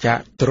បរិច្ចាគ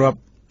ទ្រព្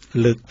យ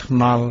លើកថ្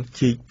នល់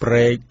ជីកព្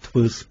រែកធ្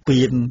វើស្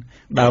ពាន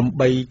ដើម្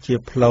បីជា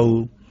ផ្លូវ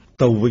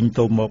ទៅវិញ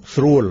ទៅមក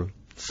ស្រួល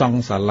ស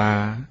ង់សាលា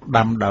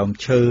ដាំដើម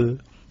ឈើ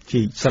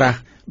ជីកស្រះ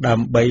ដើ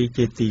ម្បី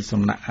ជាទី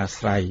សំណាក់អា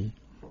ស្រ័យ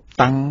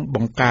តាំងប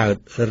ង្កើត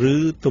ឬ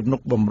ទំនុ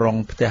កបម្រុង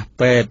ផ្ទះ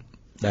ពេទ្យ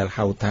ដែល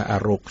ហៅថាអា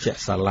រោគ្គ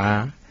សាលា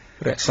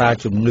រក្សា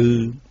ជំងឺ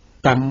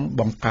តាំង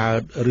បង្កើ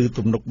តឬ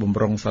ទំនុកបម្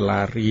រុងសាលា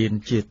រៀន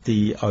ជាទី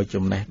ឲ្យ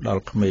ចំណេះដ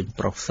ល់ក្មេង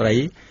ប្រុសស្រី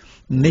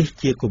នេះ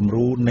ជាគំ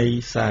រូនៃ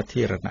សា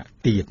ធារណ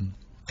ទាន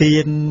ទា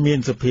នមាន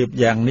សភាព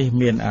យ៉ាងនេះ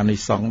មានអានិ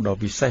សង្សដ៏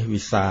វិសេស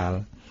វិសាល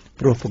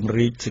ព្រោះពង្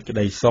រីកសេចក្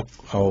តីសុខ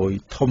ឲ្យ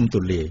ធំទូ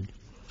លាយ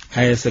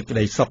ហើយសេចក្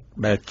តីសុខ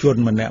ដែលជន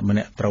ម្នាក់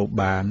ត្រូវ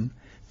បាន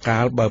កា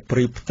លបើប្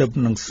រៀបផ្ទឹម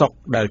នឹងសុខ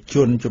ដែលជ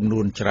នចំនួ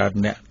នច្រើន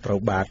អ្នកត្រូវ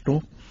បាននោះ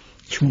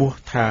ឈ្មោះ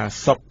ថា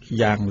សុខ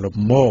យ៉ាងល្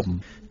មម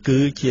គឺ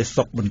ជា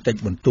សុខបន្តិច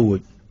បន្តួច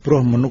ព្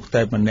រោះមនុស្ស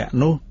តែម្នាក់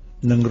នោះ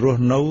នឹងរ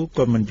ស់នៅ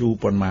ក៏មិនយូរ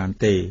ប៉ុន្មាន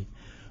ទេ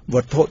វ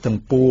ត្ថុទាំង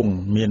ពួង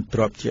មានទ្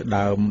រព្យជា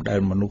ដើមដែល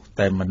មនុស្ស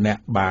តែម្នា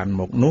ក់បាន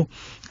មកនោះ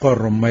ក៏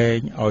រមែង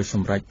ឲ្យស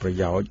ម្រេចប្រ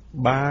យោជន៍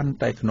បាន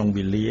តែក្នុង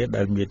វេលា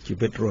ដែលមានជី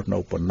វិតរស់នៅ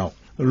ប៉ុណ្ណោះ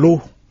លុះ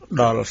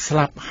ដល់ស្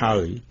លាប់ហើ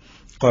យ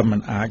ក៏មិន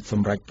អាចស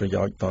ម្រេចប្រ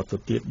យោជន៍តទៅ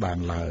ទៀតបាន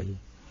ឡើយ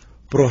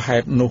ព្រោះហេ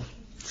តុនោះ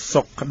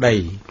សុខក្តី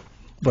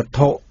វត្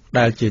ថុ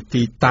ដែលជា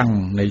ទីតាំង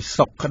នៃ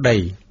សុខក្តី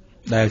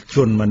ដែលជ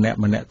នម្នាក់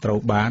ត្រូវ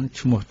បាន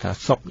ឈ្មោះថា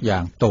សុខយ៉ា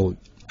ងតូច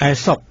ឯ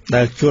សុខ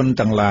ដែលជន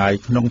ទាំងឡាយ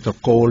ក្នុងត្រ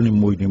កូលនី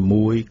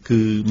មួយៗ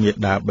គឺមា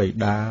តាបិ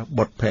តា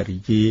បុត្រភរិ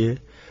យា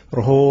រ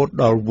ហូត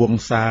ដល់វ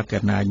ង្សាក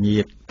ណាញា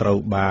តិត្រូវ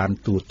បាន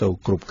ទូទៅ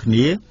គ្រប់គ្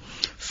នា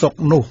សុខ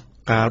នោះ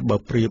កាលបើ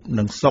ប្រៀប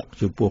នឹងសុខ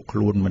ចំពោះខ្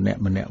លួនម្នាក់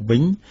វិ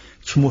ញ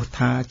ឈ្មោះ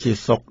ថាជា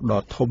សុខ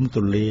ដ៏ធំ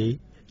ទូលាយ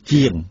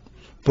ជាង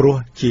ព្រោះ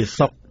ជា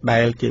សុខ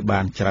ដែលគេបា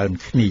នច្រើន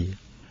គ្នា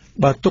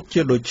បើទុក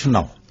ជាដូច្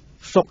នោះ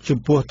សុខចំ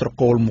ពោះត្រ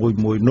កូលមួ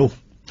យនោះ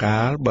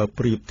កាលបើ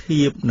ប្រៀប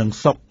ធៀបនឹង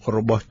សុខរ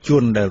បស់ជ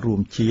នដែលរួ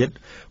មជាតិ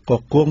ក៏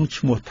គង់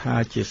ឈ្មោះថា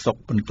ជាសុខ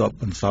បន្ទាប់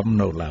បន្សំ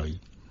នៅឡើយ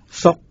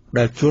សុខ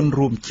ដែលជន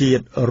រួមជា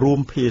តិរួម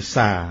ភា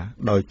សា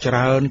ដោយច្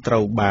រើនត្រូ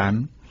វបាន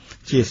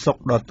ជាសុខ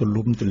ដ៏ទូ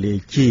លំទូលាយ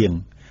ជាង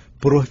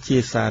ព្រោះជា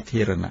សា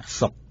ធារណ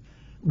សុខ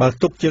បើ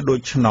ទុកជាដូ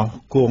ច្នោះ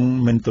គង់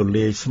មិនទូ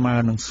លាយស្មើ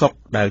នឹងសុខ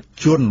ដែល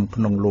ជន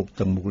ក្នុងលោក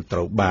ទាំងមូលត្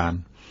រូវបាន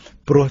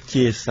ព្រោះ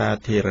ជាសា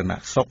ធារណ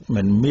សុខ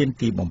មិនមាន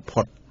ទីបំ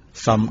ផុត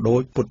សំដូ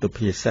ចពុទ្ធ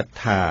ភាសិត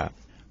ថា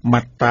ម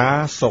ត្តា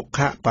សុ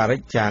ខៈបរិ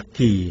ច្ចា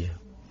គី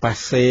ប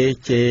សេ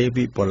ជេ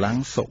វិបលੰ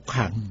សុ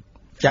ខੰ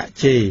ច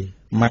ជេ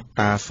មត្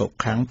តាសុ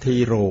ខੰធី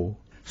រោ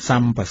ស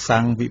ម្បសੰ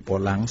វិប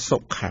លੰសុ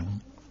ខੰ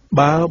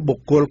បើបុ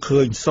គ្គលឃើ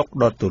ញសុខ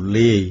ដ៏ទូ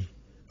លាយ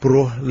ព្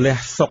រោះលះ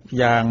សុខ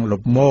យ៉ាង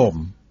ល្មម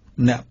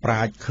អ្នកប្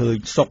រាជ្ញឃើញ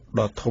សុខ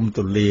ដ៏ធំ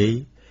ទូលាយ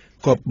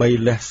ក៏បី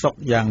លះសុខ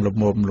យ៉ាងល្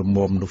ម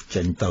មនោះ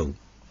ចេញទៅ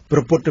ព្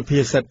រះពុទ្ធភា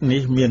សិត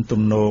នេះមាន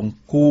ទំនង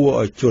គួរ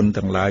ឲ្យជន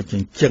ទាំងឡាយចិ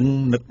ញ្ចឹង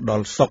នឹកដ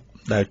ល់សុខ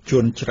ដែលជ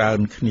នច្រើន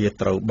គ្នា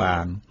ត្រូវបា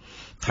ន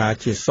ថា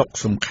ជាសុខ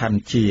សំខាន់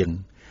ជាង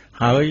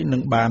ហើយនឹ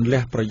ងបាន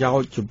លះប្រយោ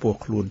ជន៍ចំពោះ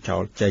ខ្លួនចោ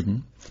លចេញ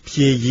ព្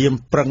យាយាម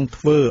ប្រឹង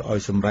ធ្វើឲ្យ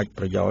សម្រេច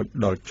ប្រយោជន៍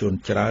ដល់ជន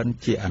ច្រើន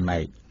ជាអ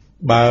នេក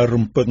បើ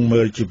រំពឹង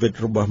មើលជីវិត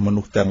របស់ម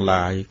នុស្សទាំង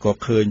ឡាយក៏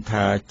ឃើញ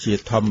ថាជា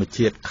ធម្ម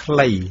ជាតិខ្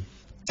លី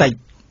តិច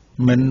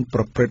មិនប្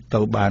រព្រឹត្តទៅ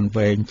បាន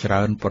វែងច្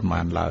រើនប៉ុន្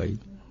មានឡើយ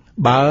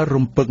បើ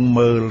រំពឹង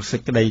មើលសេ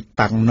ចក្តី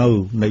តាំងនៅ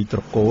នៃត្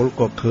រកូល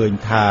ក៏ឃើញ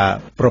ថា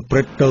ប្រព្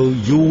រឹត្តទៅ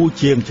យូរ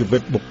ជាងជីវិ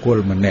តបុគ្គល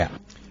ម្នាក់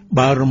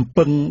បើរំ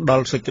ពឹងដ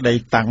ល់សេចក្តី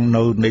តាំង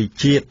នៅនៃ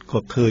ជាតិក៏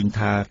ឃើញ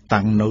ថា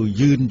តាំងនៅ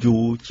យឺនយូ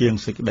រជាង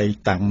សេចក្តី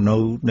តាំងនៅ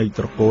នៃ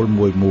ត្រកូល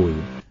មួយ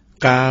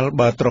កាល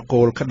បើត្រ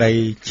កូលក្តី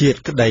ជាតិ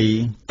ក្តី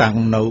តាំង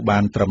នៅបា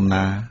នត្រឹម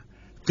ណា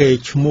គេ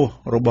ឈ្មោះ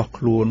របស់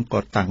ខ្លួនក៏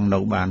តាំងនៅ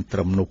បានត្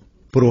រឹមនោះ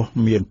ព្រោះ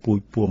មានពូជ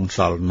ពួងស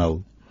ល់នៅ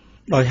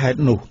ដោយហេតុ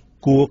នោះ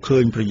គួរឃើ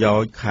ញប្រយោ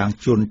ជន៍ខាង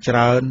ជនច្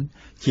រើន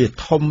ជា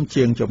ធំ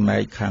ជាងចំណែ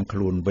កខាងខ្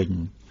លួនវិញ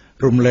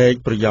រំលែក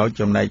ប្រយោជន៍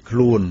ចំណែកខ្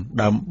លួន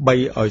ដើម្បី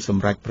ឲ្យស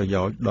ម្រេចប្រ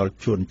យោជន៍ដល់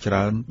ជនច្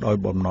រើនដោយ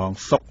បំណង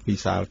សុខវិ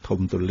សាលធំ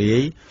ទូលា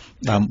យ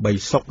ដើម្បី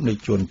សុខនៃ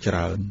ជនច្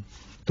រើន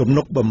ទំ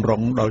នុកបំរុ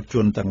ងដល់ជ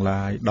នទាំង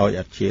ឡាយដោយ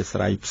អធ្យាស្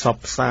រ័យផ្សព្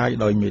វផ្សាយ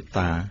ដោយមេត្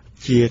តា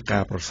ជាកា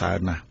រប្រសើរ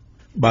ណាស់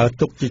បើ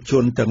ទុកជាជ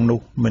នទាំង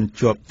នោះមិន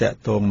ជាប់តាក់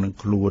ទងនឹង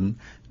ខ្លួន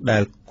ដែ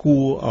លគួ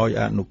រឲ្យ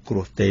អនុគ្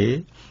រោះទេ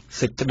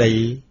សេចក្តី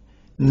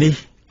នេះ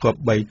ក៏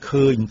បី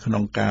ឃើញក្នុ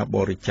ងការប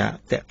រិច្ចាគ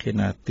តក្កិ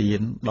ណាទាន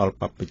ដល់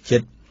បព្វជិ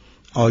ត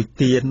ឲ្យ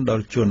ទានដ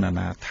ល់ជនអ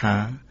នាថា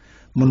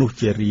មនុស្ស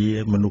ជារា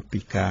មនុស្ស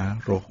ពិការ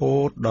រហូ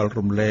តដល់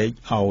រំលែក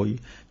ឲ្យ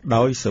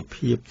ដោយស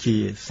ភាពជា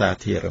សា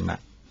ធារណៈ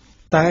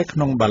តែក្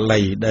នុងបា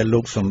លីដែលលោ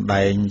កសម្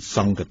ដែងស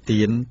ង្ឃ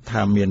ទាន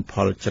ថាមានផ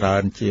លច្រើ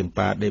នជាង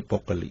បាដេបុ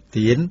គ្គលិ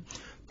ទាន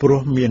ព្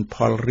រោះមានផ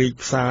លរីក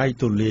ផ្សាយ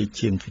ទូលាយ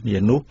ជាងគ្នា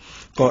នោះ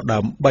ក៏ដើ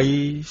ម្បី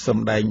ស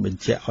ម្ដែងប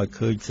ញ្ជាក់ឲ្យ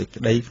ឃើញសេច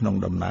ក្តីក្នុង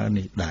ដំណើរ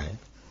នេះដែរ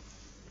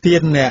ទា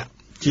នអ្នក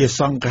ជា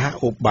សង្ឃៈ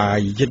ឧបាយ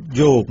យឹត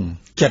យោង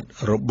ចិត្ត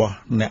របស់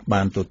អ្នក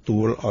បានទទួ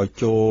លឲ្យ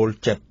ចូល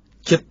ចិត្ត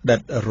ដិ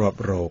តរា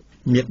ប់រក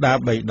មេដា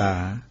បៃតា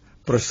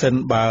ប្រសិន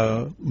បើ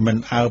មិន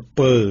អើ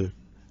ពើ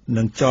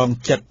នឹងចង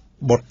ចិត្ត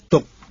បុតទុ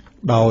ក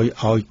ដោយ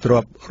ឲ្យទ្រ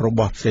ព្យរប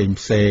ស់ផ្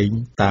សេង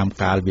តាម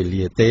កាលវេ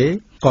លាទេ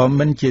ក៏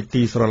មិនជា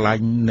ទីស្រឡា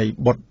ញ់នៃ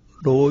បុត្រ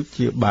ដូច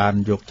ជាបាន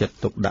យកចិត្ត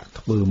ទុកដាក់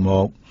ធ្វើម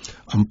ក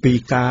អំពី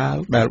កាល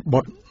ដែលបុ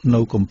ត្រនៅ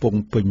កំពុង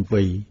ពេញ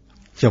វ័យ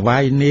ចវា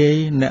យនាយ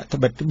អ្នកត្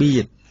បិតត្បៀ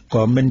ត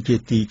ក៏មិនជា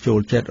ទីចូល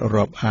ចិត្ត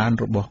រាប់អាន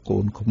របស់កូ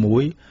នក្មួ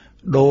យ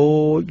ដោ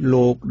យ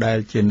លោកដែល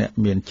ជាអ្នក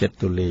មានចិត្ត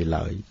ទូលាយ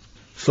ឡើយ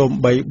សូម្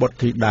បីបុត្រ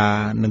ធីតា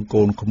និង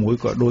កូនក្មួយ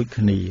ក៏ដូច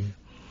គ្នា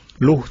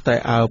លុះតែ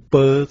អើ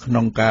ពើក្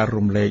នុងការ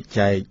រំលែក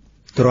ចែក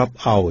ទ្រព្យ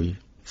ឲ្យ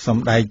ស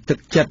ម្ដែងទឹក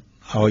ចិត្ត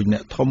ឲ្យអ្ន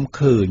កធំ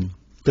ឃើញ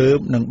ទើប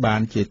នឹងបា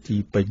នជាទី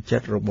ពេញចិ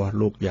ត្តរបស់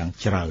លោកយ៉ាង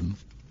ច្រើន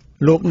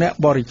លោកអ្នក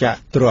បរិច្ចាគ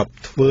ទ្រព្យ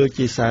ធ្វើ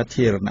ជាសា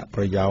ធារណ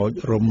ប្រយោជន៍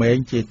រមែង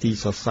ជាទី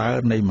សរសើរ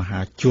នៃម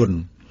ហាជន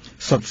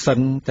សុទ្ធសឹង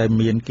តែ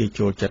មានគេ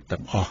ចូលចិត្ត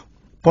ទាំងអស់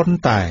ប៉ុន្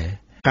តែ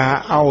ការ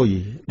ឲ្យ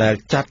ដែល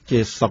ចាត់ជា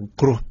សង្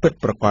គ្រោះពិត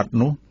ប្រាកដ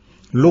នោះ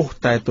លុះ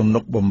តែទំនុ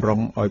កបំរុ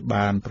ងឲ្យ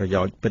បានប្រ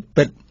យោជន៍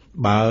ពិត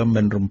បើ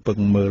មិនរំពឹង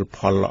មើលផ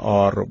លល្អ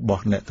រប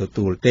ស់អ្នកទ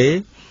ទួលទេ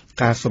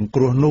ការសង្គ្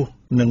រោះនោះ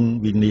នឹង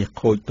វិនាស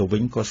ខូចទៅវិ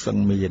ញក៏សឹង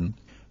មាន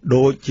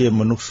ដូចជា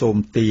មនុស្សសូម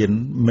ទាន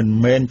មិន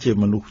មែនជា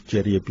មនុស្សជា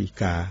រាពិ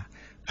ការ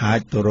អាច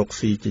ទៅរក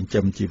ស៊ីចិញ្ចឹ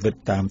មជីវិត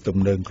តាមទំ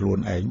នើងខ្លួន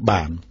ឯង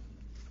បាន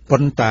ប៉ុ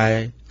ន្តែ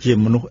ជា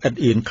មនុស្សឥត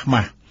អៀនខ្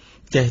មាស់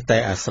ចេះតែ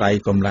អាស្រ័យ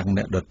កម្លាំង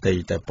អ្នកដទៃ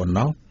តែប៉ុណ្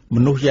ណោះម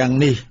នុស្សយ៉ាង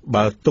នេះ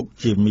បើទុក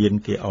ជាមាន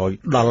គេឲ្យ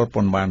ដល់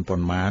ប៉ុន្មាន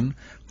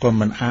ក៏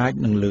មិនអាច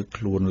នឹងលើក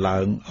ខ្លួនឡើ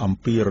ងអំ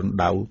ពីរណ្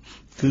ដៅ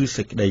គឺ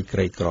សេចក្តីក្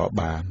រីក្រ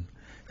បាន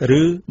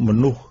ឬម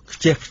នុស្សខ្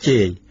ជះខ្ជា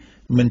យ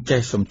មិន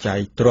ចេះសំចៃ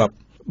ទ្រព្យ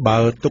បើ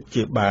ទុក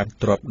ជាបាន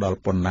ទ្រព្យដល់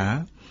ប៉ុណ្ណា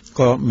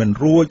ក៏មិន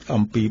រួច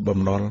អំពីបំ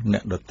ណុលអ្ន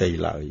កដទៃ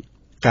ឡើយ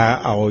ការ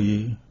ឲ្យ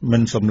មិ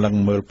នសម្លឹង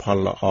មើលផល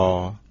ល្អ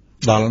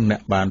ដល់អ្ន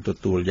កបានទ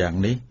ទួលយ៉ាង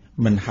នេះ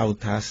មិនហៅ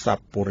ថាសัพ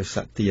ពុរិស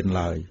ទាន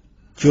ឡើយ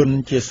ជន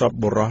ជាសព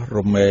បុរសរ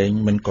មែង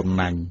មិនកំ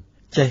ណាញ់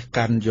ចេះ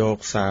កាន់យក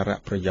សារៈ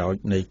ប្រយោជ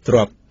ន៍នៃទ្រ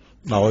ព្យ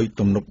ដោយ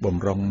ទំនុកបំ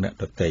រុងអ្នក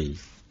ដទៃ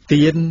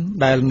ទាន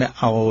ដែលអ្នក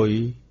ឲ្យ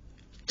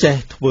ចេះ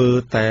ធ្វើ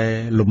តែ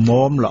លំម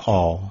ល្អ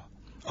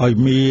ឲ្យ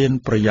មាន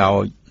ប្រយោ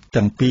ជន៍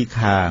ទាំងពីរ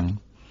ខាង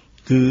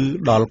គឺ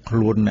ដល់ខ្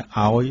លួនអ្នក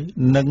ឲ្យ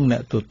និងអ្ន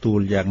កទទួល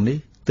យ៉ាងនេះ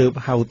ទើប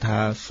ហៅថា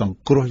សង្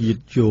គ្រោះយិ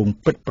ត្តយោង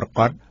ពិតប្រាក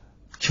ដ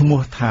ឈ្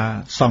មោះថា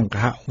សង្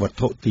ឃៈវត្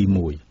ថុទី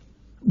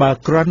1បើ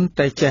គ្រាន់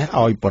តែចេះ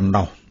ឲ្យប៉ុណ្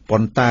ណោះប៉ុ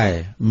ន្តែ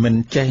មិន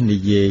ចេះនិ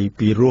យាយ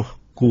ពីរោះ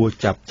គួរ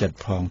ចាប់ចិត្ត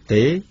ផង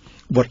ទេ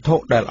វត្ថុ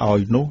ដែលឲ្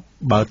យនោះ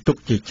បើទុក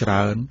ជាច្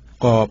រើន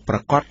ក៏ប្រ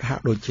កាសហា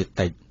ក់ដូចជា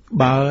តិច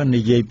បើ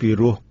និយាយពី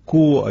រោះ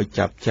គួរឲ្យ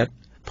ចាប់ចិត្ត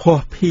ភ័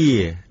ស្តុភារ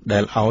ដែ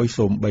លឲ្យ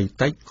សូម្បី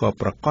តិចក៏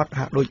ប្រកាស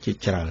ហាក់ដូចជា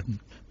ច្រើន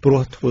ព្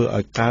រោះធ្វើ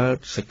ឲ្យកើត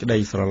សេចក្តី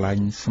ស្រឡា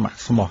ញ់ស្ម័គ្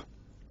រស្មោះ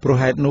ព្រោះ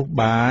ហេតុនោះ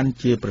បាន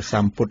ជាព្រះស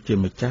ម្ពុទ្ធជា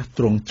ម្ចាស់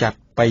ទ្រង់ចាត់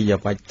បយ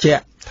វច្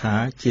ចៈថា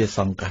ជាស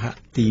ង្ឃៈ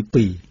ទី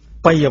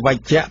2បយវ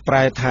ច្ចៈប្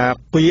រែថា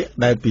ពាក្យ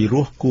ដែលពី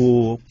រោះគួរ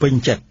ពេញ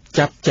ចិត្ត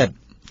ចាប់ចិត្ត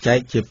ចែក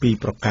ជាពីរ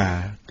ប្រការ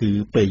គឺ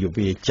បយ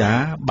វាចា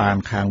បាន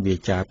ខាងវា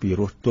ចាពី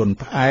រោះទន់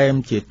ផ្អែម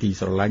ជាទី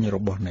ស្រឡាញ់រ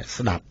បស់អ្នក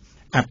ស្ដាប់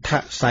អដ្ឋ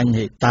សញ្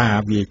ញិតា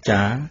វា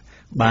ចា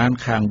បាន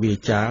ខាងវា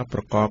ចាប្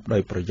រកបដោ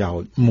យប្រយោ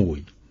ជន៍មួយ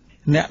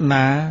អ្នក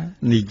ណា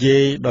និយា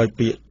យដោយ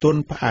ពាក្យទ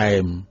ន់ផ្អែ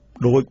ម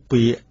ដូច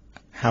ពាក្យ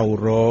ហៅ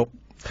រក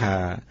ថា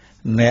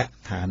អ្នក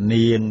ថា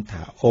នាង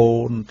ថាអូ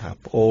នថា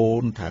ប្អូ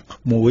នថា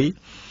ក្មួយ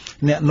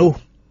អ្នកនោះ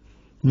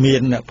មា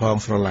នអ្នកផង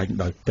ស្រឡាញ់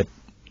ដោយពិត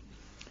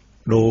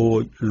ដោ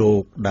យលោ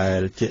កដែ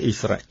លជាឥ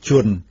ស្សរជ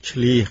នឆ្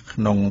លៀសក្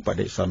នុងប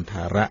ដិសន្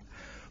ធារៈ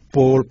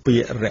ពោលពា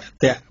ក្យរ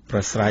តៈប្រ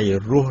ស្រ័យ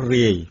រស់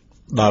រាយ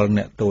ដល់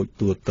អ្នកតូច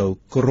ទួទៅ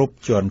គ្រប់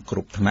ជាន់គ្រ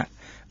ប់ថ្នាក់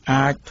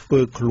អាចធ្វើ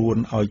ខ្លួន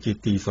ឲ្យជា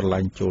ទីស្រឡា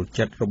ញ់ចូល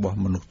ចិត្តរបស់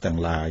មនុស្សទាំង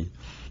ឡាយ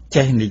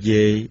ចេះនិ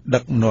យាយដឹ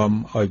កនាំ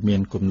ឲ្យមា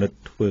នគំនិត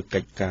ធ្វើ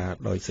កិច្ចការ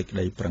ដោយសេចក្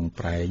តីប្រឹង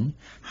ប្រែង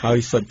ហើយ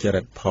សុច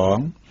រិតផង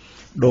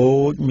ដូ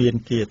ចមាន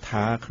គា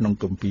ថាក្នុង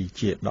គម្ពីរ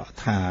ជាដក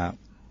ថា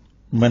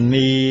ម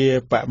នី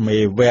បមេ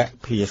វៈ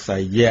ភាស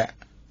យៈ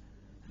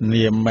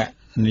នាមៈ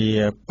នា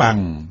ប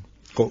ង្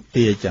កុ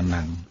ទាច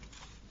នាំង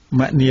ม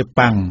ณี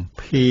ปังเ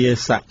พีย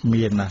สะเ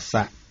มียนาส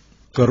ะ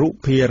กรุ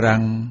เพียรั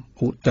ง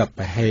อุตป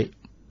ะเห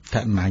ท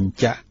นัน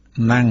จะ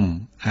นั่ง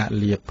อาเ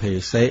ลียเพ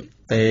เส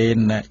เต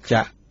นะจ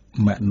ะ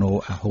มโน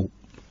อหุ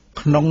ข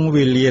นง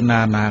วิเลียน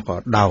าก็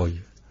ดอย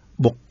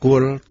บุกกุ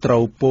ลเตรา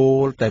ปู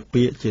ลแต่เ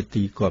ปียเจ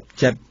ตีกอบ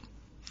จัด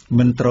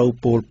มันเตรา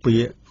ปูลเปี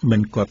ยมั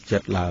นกอบจั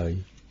ดเลย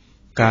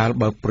กาล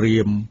บะเปรี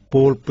ยม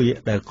ปูลเปีย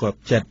ได้กอบ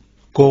จัด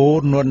โก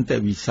นวนแต่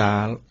วิสา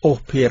ลโอ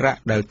เพีระ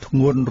ได้ทง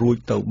วนรุย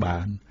เตาบา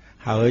น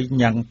หาย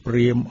ยังเป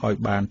รียมอ้อย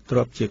บานตร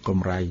บเจกม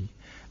ไร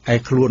ไอ้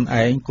คลุนไ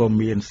อ้ก็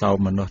มีนเสา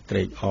มนุษย์เตร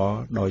อ้อ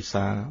โดยซ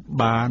า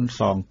บ้านซ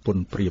องปุ่น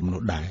เปรียมนุ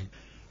ได้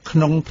ข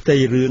นมไต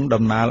เรื่องด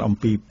ำนาลอม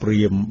ปีเปรี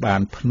ยมบา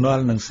นพนอล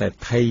นังเสร็จ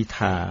ไทยถ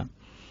า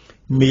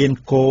มีน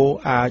โก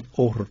อาโอ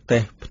รเต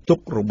ตุ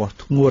กระบบ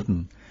งวน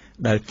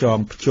ได้จอง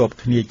จบ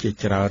ทนีเจ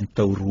จรานเต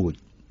ารูด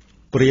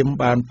เปรียม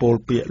บานโปล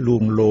เปียลุ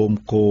งโลม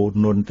โก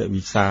นนแต่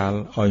วิสาล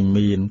อ้อย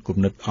มีนกุม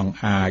นึกอ่อง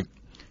อาย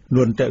น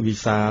นแต่วิ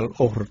สาลโ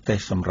อรเต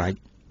สำไร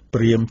เป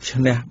รียมช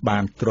นะบา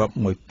นตรบ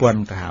มวยป้วน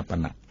กหาป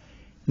ณะ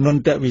นน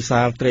แต่วิส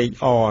าลเตร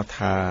ออท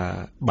า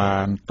บา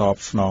นตอบ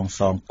สนองซ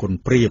องกุน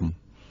เปรียม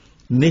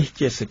นิเ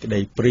จสกได้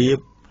เปรียบ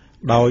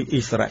โดยอิ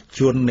สระช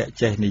นเนเ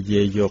จนิเย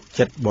ยก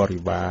จัดบริ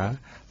วา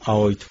เอา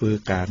ถือ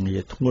การเงี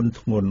ยท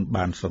งนบ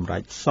านสำไร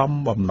ซ่อม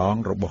บำน้อง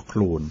ระบบค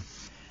ลูน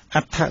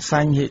อัฏฐสั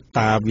ญหิต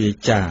าเว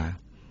จา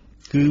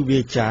คือเว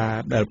จา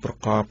ได้ประ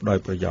กอบโดย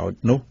ประโยชน์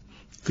นุ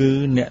คือ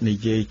เนนิ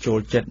เยโจ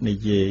ลจัดนิ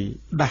เย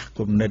ดัก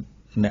กุมเน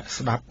เนส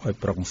ดับอ้อย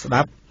ปรองส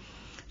ดับ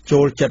โจ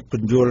ลจัดปั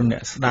ญญลเน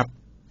สดับ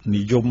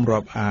นิยมรอ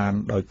บอ่าน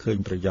โดยเคย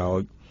ประโย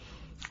ชน์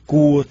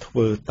กู้ทเว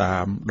ตา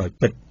มโดย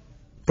ปิด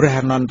พระ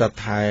นันต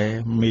ไทย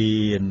มี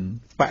น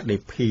ปะเด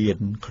เพียน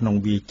ขนง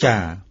วีจา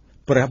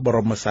พระบร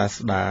มศาส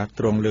ดาต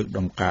รงเลือกด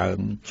ำการ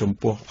จม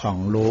พวกอ่อง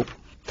โลก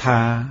ทา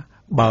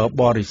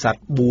บริษัท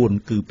บูน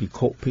คือปิโค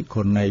พิค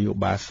นในอุ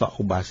บาสก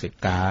อุบาสิ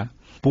กา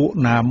ปุ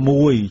นาม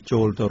วยโจ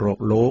ลตรก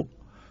โลก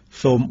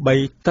สมใบ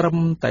ตรม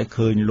แต่เค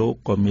ยโลก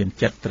ก็มี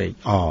จัดเตร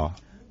ออ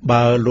บ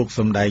าลูกส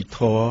มไดท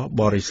อ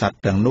บริษัท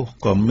ต่างนุ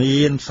ก็มี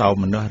นเสา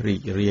มนริ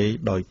เรีย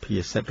โดยเพีย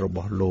เสตระบ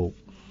บโลก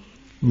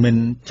มัน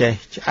เจ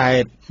ชไอ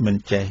มัน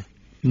เจ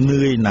เ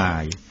นื่อยหน่า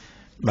ย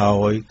โด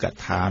ยก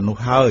ถานุ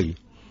เฮย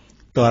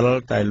ตัว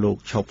แต่ลูก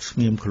ชบส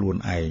งิมขลุ่น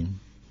เอง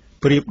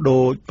เปรียบโด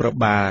ยประ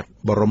บาท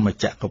บรม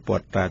จักรพรร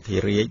ดิราธิ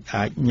เรศอ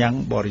ายัง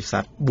บริษั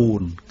ทบู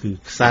นคือ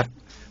สัตว์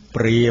เป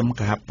รียม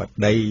กับปัด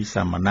ใดส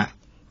มณะ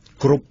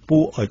กรุป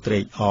ผู้อ่อยเตร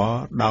ออ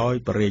โดย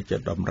ปริจ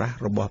ดมระ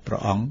ระบบพระ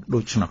องค์ดู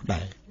ชนกใด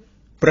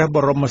พระบ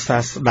รมศา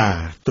สดา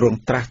ตรง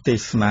ตรัสเท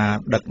ศนา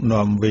ดักน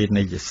อมเวน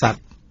ยสัต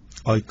ว์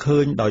อ่อยเค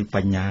ยโดย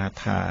ปัญญา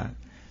ธา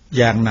อ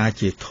ย่างนา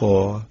จิตโธ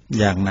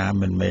อย่างนาเ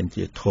มน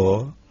จิตโธ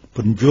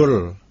ปุญยุล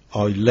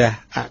อ่อยและ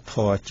อะท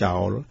อเจ้า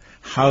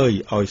เฮ้ย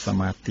อ่อยส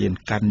มาเตียน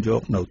กันโย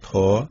กเนาโธ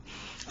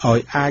อ่อย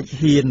อาจเ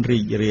ฮียนรี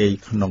เรย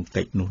ขนมเต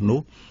กนุ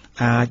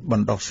อาจบร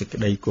รดอกสิก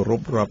ใดกรุ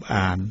บรอบ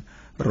อ่าน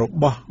รบ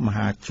บมห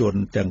าชน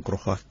จังกร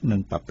หหนึ่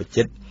งปัป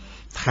จิต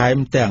ไท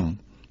ม์แต่ง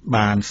บ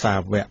านสา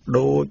แวะโด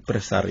ยปร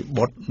ะสาริบ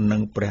ทหนึ่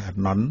งประห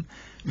นน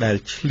ได้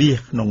เฉลี่ย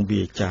นงเบี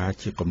ยจา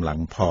ชื่อกำลัง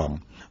พอง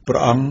พระ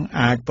องค์อ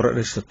าจประ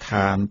ดิษฐ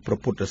านพระ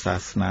พุทธศา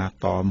สนา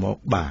ต่อหมก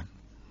บาน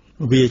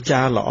เวียจ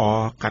าละอ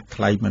กัดไท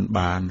ยมันบ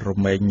านร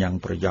เมงยัง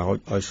ประโยช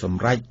น์อ้อยสม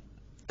ไร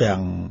แต่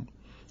ง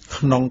ข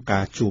นงกา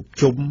จูบ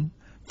จุ้ม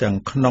แต่ง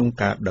ขนง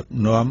กาดัก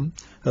น้อม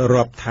ร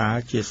อบท้า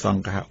เจสัง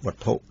กะวัต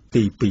ถุ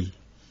ตีปี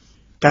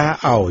กา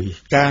อ่อย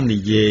กานิ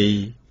เย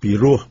ปี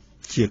รัว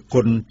เชี่ยค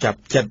นจับ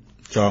จัด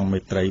จองไม่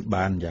ไตรบ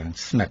านอย่าง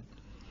สนัก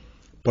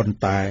ปน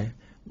ตาย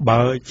เบอ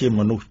เชี่ย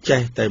มนุษย์ใจ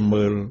แต่เ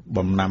มื่อบ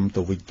ำนำตั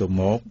ววิตัว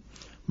มก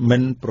มั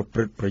นประพ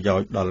ฤติประโย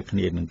ชน์ดอลคเ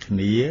นียหนึ่งคเ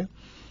นีย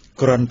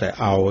กรันแต่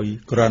อ่อย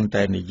กรันแ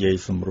ต่นิเย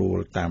สมรูล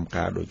ตามก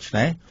าโดยใ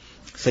ช้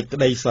สิก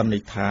ได้สันนิ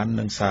ฐาน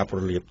นังซาปร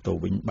ะเลียบตัว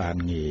วิญบาน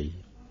เงย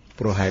โป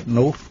รเหตุ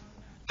นุ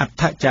อัต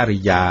ถจาริ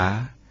ยา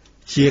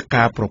เชี่ยก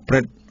าประพฤ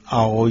ติ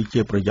อ่อยเ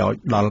ชี่ยประโยช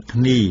น์ดอลค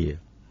เนีย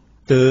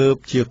เติบ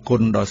เชี่ยค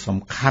นโดยส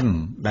ำคัญ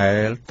ได้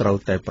เตา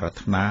แต่ปราร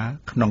ถนา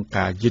ขนองก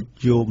ายึด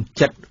โยง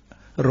จัด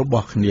ระบ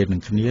บคเนียหนึ่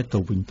งคเนียตั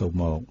ววิญตัว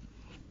มก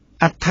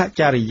อัตถ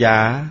จาริยา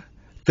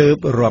เติบ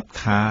รอบ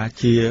ทาเ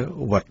ชี่ย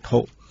วัต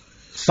ถุ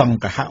สัง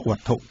กะวัต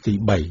ถุตี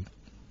ใบ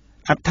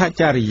อัตถ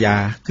จาริยา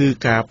คือ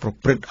การประ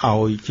พฤติเอา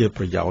เชี่ยป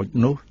ระโยชน์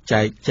นุใจ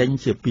เจง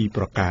เชี่ยปีป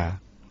ระกา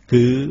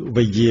คือ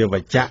วิเยว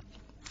จะ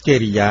เจ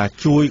ริยา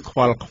ช่วยคว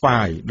าลควา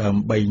ยเดิม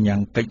ใบยัง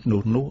ติด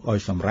นุอ้อย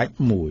สำรัจ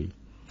มวย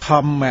ธร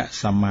รมะ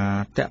สมา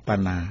เตป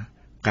นา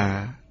กา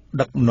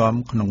ดักน้อม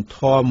ขนม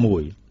ท่อมว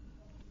ย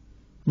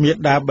เมีย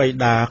ดาใบ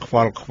ดาคว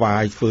าลควา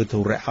ยเฟือทุ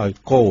ระอ้อย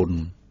โกน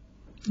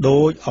โด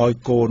ยอ้อย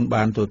โกนบ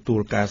านตัวตู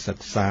การศึก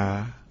ษา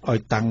อ้อย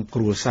ตังค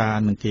รัวซา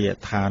หนึ่งเกียร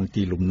ทาน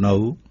ตีลุมเนา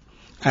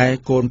ไอ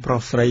โกนปร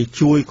สไย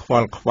ช่วยควา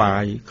ลควา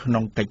ยขน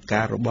มกิจก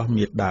ารរបស់เ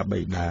มียดาใบ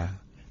ดา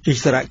อิ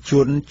สระช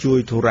นช่วย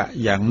ธุระ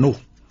อย่างนุ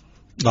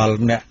ดอล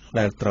เนะไ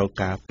ด้ตรา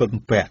กาปึง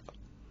แปะ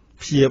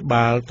เพียบ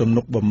าลต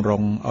นุกบำร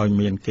งอ้อยเ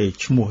มียนเกย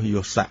ชมัวโย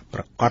สะป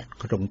ระกอบ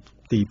ขนม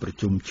ตีประ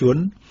ชุมชน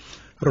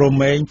โรเ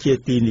มนเจ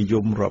ตีนิย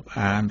มรบ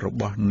อ่านរ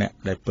បស់เนะ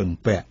ได้ปึง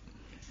แปะ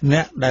เน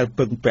ะได้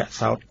ปึงแปะ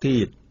สาวตี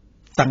ด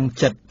តាំង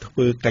ចិត្តធ្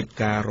វើកិច្ច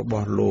ការរប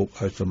ស់លោក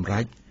ឲ្យសម្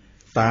រេច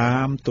តា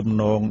មទំ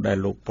នងដែល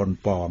លោកប៉ុន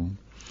ប៉ង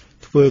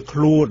ធ្វើខ្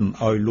លួន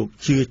ឲ្យលោក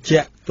ជឿ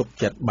ជាក់ទុក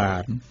ចិត្តបា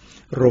ន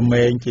រ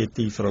មែងជា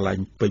ទីស្រឡា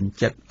ញ់ពេញ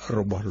ចិត្តរ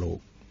បស់លោក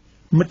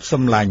មិត្តស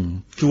ម្លាញ់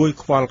ជួយ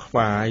ខ្វល់ខ្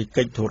វាយ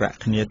កិច្ចធុរៈ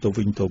គ្នាទៅ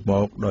វិញទៅម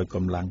កដោយក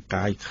ម្លាំង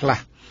កាយខ្លះ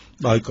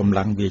ដោយកម្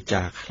លាំងវា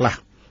ចាខ្លះ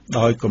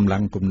ដោយកម្លាំ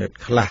ងគំនិត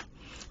ខ្លះ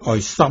ឲ្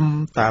យសម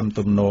តាម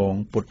ទំនង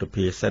ពុទ្ធ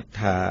ភាសិត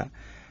ថា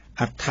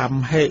អធម្ម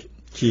ហិ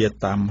ជា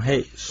តាមហិ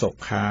សុ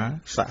ខា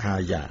សហា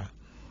យា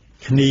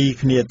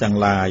គ្នាទាំង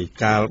ឡាយ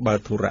កាលបើ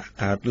ធុរៈ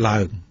កើតឡើ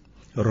ង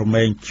រ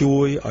មែងជួ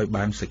យឲ្យ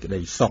បានសេចក្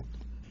តីសុខ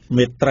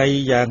មេត្រី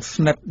យ៉ាង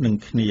ស្និទ្ធនឹង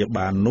គ្នា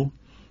បាននោះ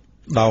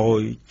ដោយ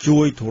ជួ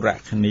យធុរៈ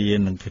គ្នា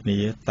នឹងគ្នា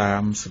តា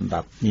មសន្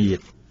តាប់ញា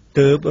តិ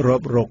ទើបរា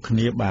ប់រកគ្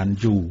នាបាន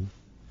យូរ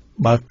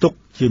បើទុក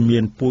ជាមា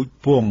នពូជ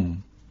ពង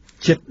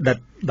ចិត្តដិត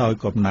ដោយ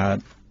កំណើត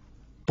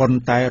ប៉ុន្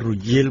តែរ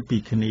យាលពី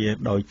គ្នា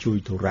ដោយជួយ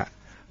ធុរៈ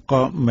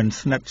ក៏មិន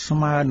ស្និទ្ធស្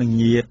មើនឹង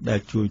ញាតិដែ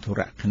លជួយធុ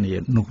រៈគ្នា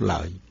នោះ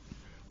ឡើយ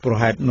ប្រ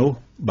ហែលនោះ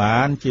បា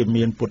នជា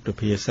មានពុទ្ធ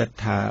ភាសិត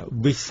ថា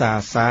វិសា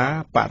សា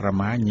បរ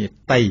មាញា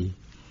តិ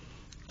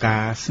កា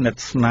រស្និទ្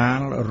ធស្នាល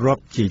រា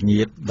ប់ជា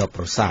ញាតិដ៏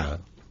ប្រសើរ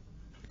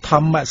ធ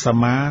ម្មស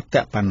មាត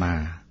បនា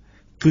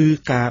គឺ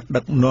ការ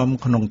ដឹកនាំ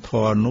ក្នុងធ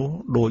ម៌នោះ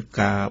ដោយ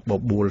ការប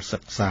បួលសិ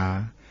ក្សា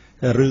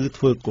ឬ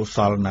ធ្វើកុស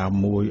លណា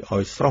មួយឲ្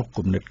យស្រស់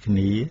គំនិតគ្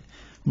នា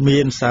មា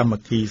នសាម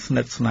គ្គីស្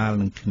និទ្ធស្នាល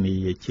នឹងគ្នា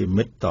ជា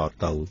មិត្តត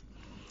ទៅ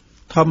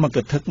ធម្មក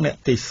ថាអ្នក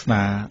ទេស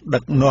នាដឹ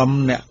កនាំ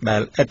អ្នកដែ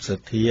លឥតស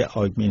ទ្ធា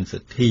ឲ្យមានស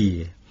ទ្ធា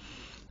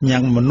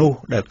ញ៉ាំងមនុស្ស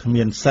ដែលគ្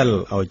មានសិល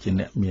ឲ្យជា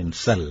អ្នកមាន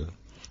សិល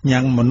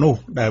ញ៉ាំងមនុស្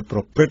សដែលប្រ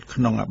ព្រឹត្ត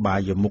ក្នុងអបា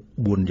យមុខ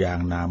4យ៉ាង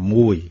ណា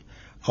មួយ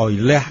ឲ្យ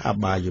លះអ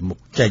បាយមុខ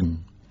ចេញ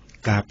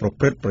ការប្រ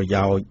ព្រឹត្តប្រ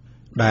យោជន៍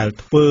ដែល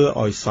ធ្វើ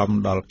ឲ្យសម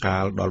ដល់កា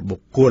លដល់បុ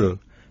គ្គល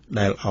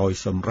ដែលឲ្យ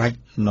សម្រេច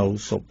នៅ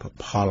សុភ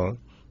ផល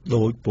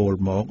ដោយពោល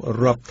មក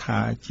រាប់ថា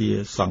ជា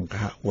សង្ឃ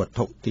វត្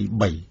ថុទី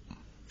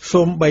3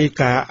សូម្បី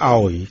ការ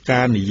ឲ្យ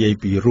ការនិយាយ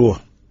ពីរោះ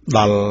ដ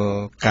ល់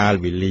កាល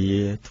វេលា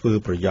ធ្វើ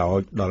ប្រយោជ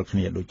ន៍ដល់គ្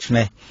នាដូច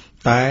នេះ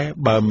តែ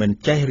បើមិន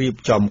ចេះរៀប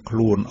ចំខ្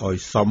លួនឲ្យ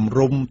សមរ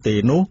ម្យទេ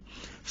នោះ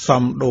ស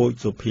មដូច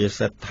សុភា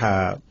សិតថា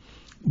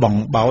បង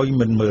បោយ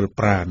មិនមើល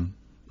ប្រាន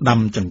ដាំ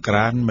ចង្ក្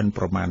រានមិន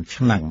ប្រមាណ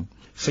ឆ្នាំង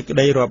សេចក្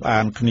តីរាប់អា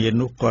នគ្នា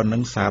នោះក៏នឹ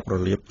ងសាបរ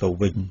លាបទៅ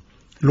វិញ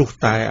លុះ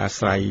តែអា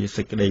ស្រ័យ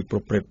សេចក្តីប្រ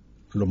ព្រឹត្ត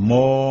លម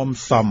ម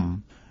សម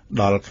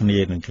ដល់គ្នា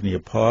នឹងគ្នា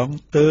ផង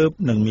ទើប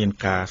នឹងមាន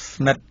ការ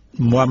ស្និទ្ធ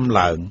មាំ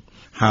ឡើង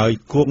ហើយ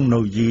គង់នៅ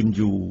យឺន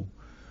យូរ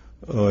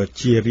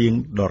ជារៀង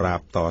ដរា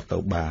បតទៅ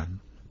បាន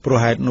ព្រោះ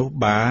ហេតុនោះ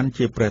បាន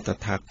ជាព្រះត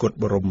ថាគត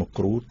បរម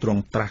គ្រូទ្រ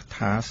ង់ត្រាស់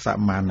ថាស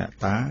មាន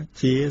តា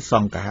ជាស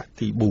ង្ឃៈ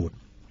ទី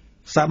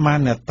4សមា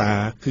នតា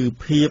គឺ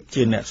ភាព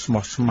ជាអ្នកស្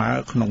មោះស្ម័គ្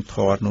រក្នុងធ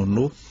ម៌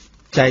នោះ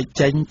ចែក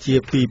ចេញជា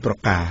2ប្រ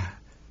ការ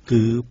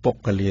គឺពុ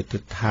គ្គលាទិ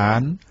ដ្ឋា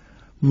ន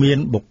មាន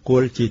បុគ្គ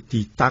លជា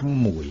ទីតាំង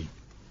មួយ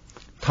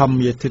ធម្ម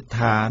យាទិដ្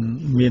ឋាន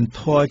មាន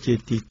ធម៌ជា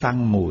ទីតាំង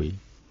មួយ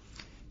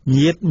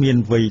ញាតិមាន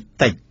វ័យ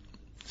តិច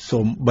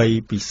សូម្បី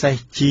ពិសេស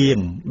ជាង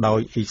ដោយ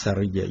អិស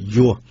រិយយ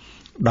ស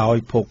ដោយ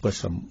ភោគ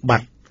សម្ប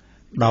ត្តិ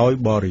ដោយ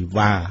បរិ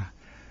វារ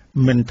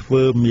មិនធ្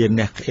វើមាន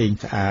អ្នកក្អេង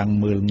ក្អាង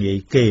មើលងាយ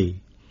គេ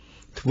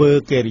ធ្វើ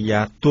កិរិ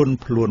យាទន់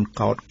ភ្នួន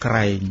កោតក្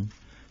រែង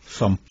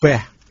សំពះ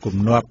គំ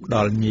នាប់ដ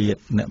ល់ញា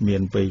តិអ្នកមា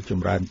នវ័យច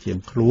ម្រើនជាង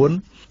ខ្លួន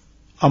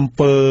អំ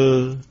ពើ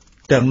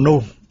ទាំងនោះ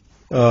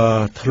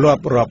ធ្លា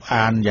ប់រាប់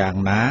អានយ៉ាង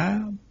ណា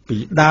ពី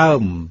ដើ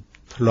ម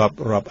ធ្លាប់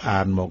រាប់អា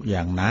នមក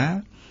យ៉ាងណា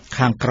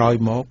ខាងក្រោយ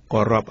មក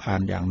ក៏រាប់អា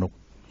នយ៉ាងនោះ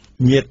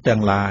ញាតិទាំ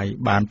ងឡាយ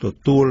បានទ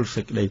ទួល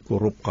សេចក្តីគោ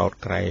រពកោត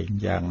ក្រែង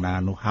យ៉ាងណា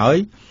នោះហើយ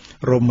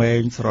រមែង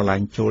ស្រឡា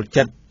ញ់ចូល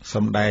ចិត្តស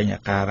ម្ដែង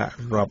អាការៈ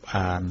រាប់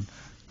អាន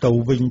ទៅ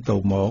វិញទៅ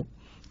មក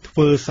ធ្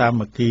វើសា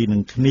មគ្គីនឹ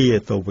ងគ្នា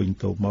ទៅវិញ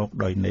ទៅមក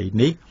ដោយន័យ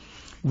នេះ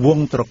វង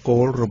ត្រកូ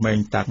លរមែង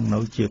តាំងនៅ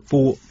ជា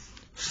ពួក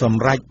ស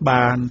ម្រេច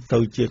បានទៅ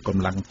ជាក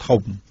ម្លាំង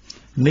ធំ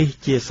នេះ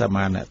ជាស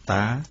មាន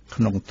តា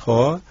ក្នុងធ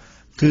ម៌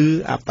គឺ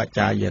អបច្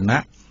ចាយណៈ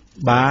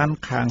បាន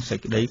ខាងសេច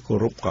ក្តីគោ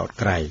រពកោត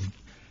ក្រែង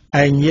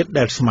ឯញាតិ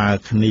ដែលស្មើ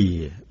គ្នា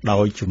ដោ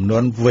យចំនួ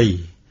នវ័យ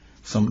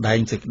សម្ដែង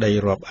សេចក្តី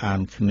រាប់អាន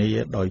គ្នា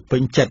ដោយពេ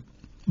ញចិត្ត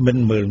មិន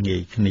មើលងា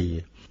យគ្នា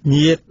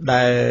ញាតិ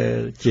ដែល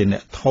ជាអ្ន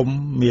កធំ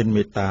មាន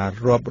មេត្តា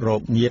រាប់រ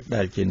កញាតិ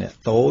ដែលជាអ្នក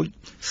តូច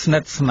ស្និ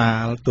ទ្ធស្នា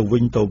លទៅវិ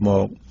ញទៅម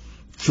ក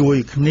ជួយ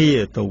គ្នា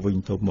ទៅវិញ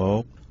ទៅម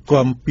ក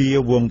គាំពៀ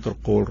វងត្រ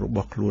កូលរប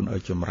ស់ខ្លួនឲ្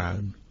យចម្រើ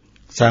ន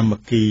សាម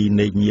គ្គី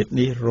នៃញាតិ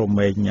នេះរ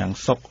មែងញ៉ាំង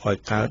សុខឲ្យ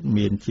កើត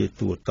មានជា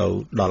ទូទៅ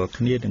ដល់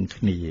គ្នានឹង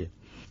គ្នា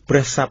ព្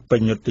រះសព្វ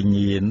ញ្ញុតញ្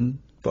ញាណ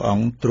ព្រះអ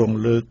ង្គទ្រង់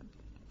លើក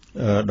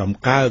ដំ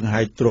កើង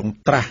ឲ្យទ្រង់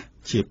ត្រាស់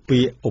ជាពា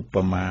ក្យឧប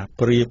មា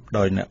ប្រៀប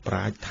ដោយអ្នកប្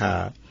រាជ្ញថា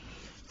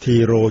ធី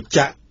រោ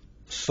ចៈ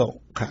សុ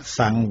ខស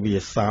ង្វា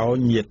សោ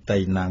ញាតិ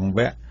ណាំង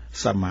វៈ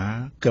សមា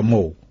ក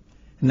មោ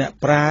អ្នក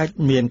ប្រាជ្ញ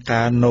មាន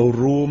ការនៅ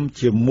រួម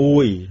ជាមួ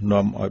យ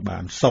នាំឲ្យបា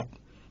នសុខ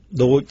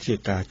ដូចជា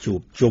ការជួ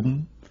បជុំ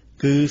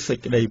គឺសេច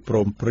ក្តីព្រ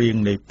មព្រៀង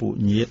នៃពួក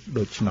ញាតិ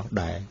ដូច្នោះ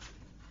ដែរ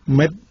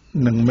មិត្ត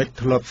និងមិត្ត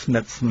ធ្លាប់ស្និ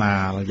ទ្ធស្នា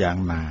លយ៉ាង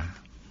ណា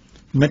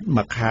មិត្ត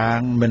ម្ខាង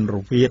មិនរ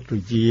វាតរ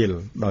យាល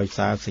ដោយ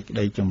សារសេចក្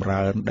តីចម្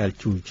រើនដែល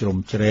ជួយជ្រោម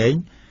ជ្រែង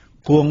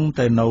គង់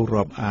តែនៅ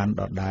រាប់អាន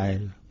ដដែល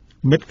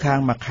មិត្តខាង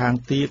មកខាង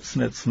ទៀតស្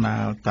និទ្ធស្នា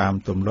លតាម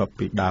ទម្លាប់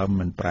ពីដើម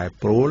មិនប្រែ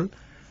ប្រួល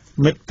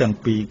មិត្តទាំង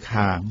ពីរ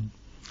ខាង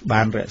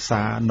បានរក្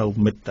សានៅ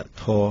មិត្ត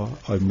ធម៌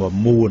ឲ្យមាំ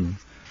មួន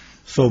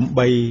សូម្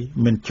បី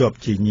មិនជាប់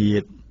ជាញា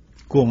តិ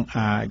គង់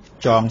អាច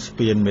ចងស្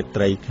ពានមេ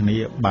ត្រីគ្នា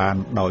បាន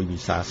ដោយវិ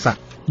សាសៈ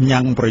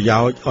ញ៉ាំងប្រយោ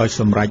ជន៍ឲ្យ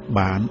សម្រេច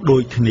បានដូ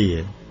ចគ្នា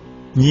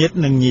ញាតិ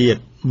នឹងញា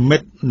តិមិ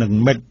ត្តនឹង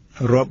មិត្ត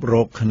រាប់រ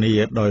កគ្នា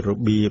ដោយរ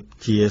បៀប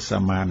ជាស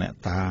មាន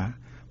តា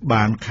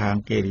បានខាង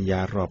កិរិ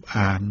យារាប់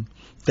អាន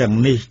ទាំង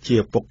នេះជា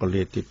ពុក្ខ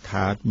លាទិដ្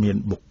ឋានមាន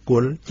បុគ្គ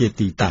លជា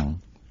ទីតាំង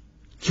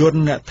ជន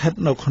អ្នកស្ថិត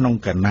នៅក្នុង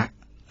គណៈ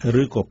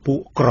ឬក៏ពួក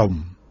ក្រុម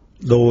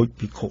ដោយ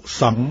ភិក្ខុ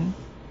សង្ឃ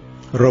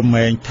រ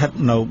មែងស្ថិត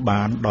នៅ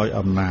បានដោយ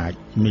អំណាច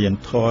មាន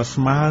ធម៌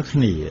ស្មើគ្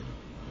នា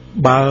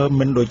បើ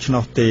មិនដូច្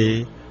នោះទេ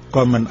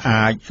ក៏មិន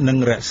អាចនឹង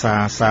រក្សា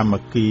សាម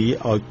គ្គី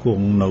ឲ្យគ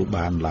ង់នៅ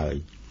បានឡើយ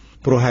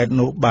ព្រោះហេតុ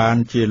នោះបាន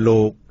ជា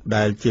លោក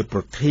ដែលជាប្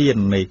រធាន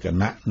នៃគ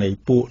ណៈនៃ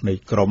ពួកនៃ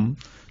ក្រុម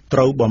ត្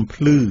រូវបំ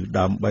ភ្លឺ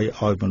ដើម្បី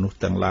ឲ្យមនុស្ស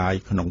ទាំងឡាយ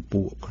ក្នុង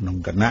ពួកក្នុង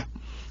គណៈ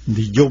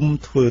និយម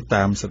ធ្វើ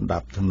តាមសណ្ដា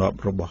ប់ធ្នាប់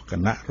របស់គ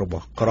ណៈរប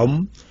ស់ក្រុម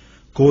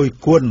គយ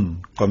គន់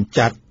កំ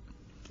ចាត់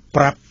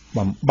ប្រាប់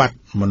បំបត្តិ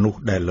មនុស្ស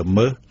ដែលល្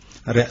មើស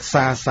រក្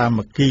សាសាម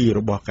គ្គីរ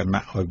បស់គ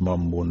ណៈឲ្យ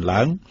មាំមួន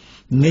ឡើង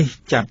នេះ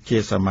ចាត់ជា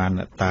សមាន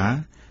តា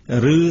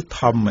ឬធ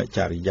ម្មច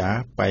រិយា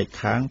បែក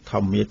ខាងធ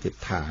ម្មាទិ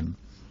ដ្ឋាន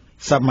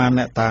សមាន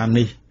តា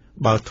នេះ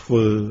បើធ្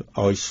វើ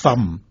ឲ្យស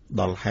ម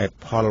ដល់ហេតុ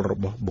ផលរ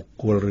បស់បុ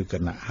គ្គលឬគ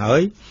ណៈហើ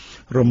យ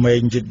រមែង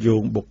យឹតយោ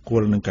ងបុគ្គ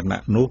លនិងគ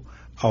ណៈនោះ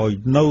ឲ្យ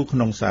នៅក្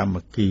នុងសាម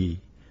គ្គី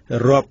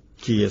រាប់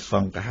ជាស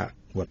ង្ឃៈ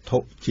វត្ថុ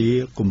ជា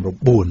គម្រ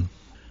ប់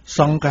4ស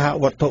ង្ឃៈ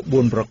វត្ថុ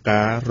4ប្រ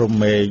ការរ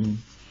មែង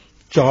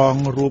ចង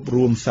រួបរ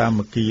วมសាម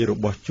គ្គីរ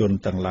បស់ជន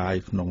ទាំងឡាយ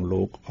ក្នុង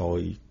លោកឲ្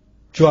យ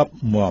ជាប់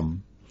មាំ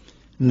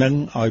និង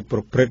ឲ្យប្រ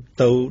ព្រឹត្ត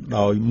ទៅ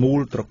ដោយមូ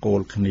លត្រកូ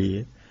លគ្នា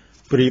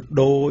ប្រៀប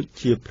ដូច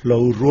ជាផ្លូ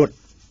វរត់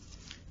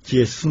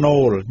ជាស្នូ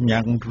ល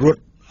ញ៉ាំងរ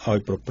ត់ឲ្យ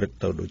ប្រព្រឹត្ត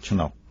ទៅដូច្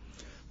នោះ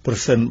ប្រ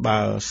សិនបើ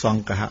ស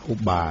ង្ឃៈឧ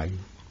បាយ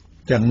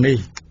ទាំងនេះ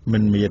មិ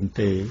នមាន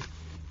ទេ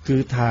គឺ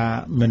ថា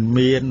មិន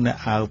មានអ្នក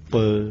អើ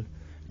ពើ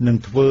នឹង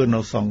ធ្វើនៅ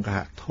សង្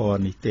ឃៈធម៌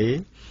នេះទេ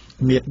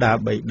មេត្តា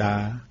បិតា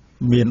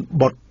មាន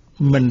បុត្រ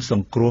មិនស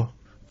ង្គ្រោះ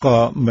ក៏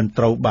មិន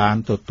ត្រូវបាន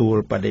ទទួល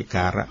បដិ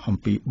ការៈអំ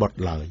ពីបុត្រ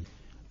ឡើយ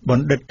ប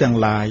ណ្ឌិតទាំង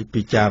ឡាយ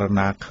ពិចារ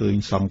ណាឃើញ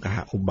សង្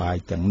ឃៈឧបាយ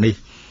ទាំងនេះ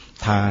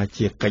ថា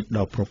ជាកិច្ច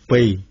ដ៏ប្រ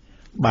ពៃ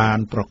បាន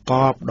ប្រក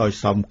បដោយ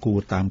សមគួរ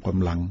តាមក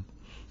ម្លាំង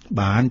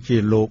បានជា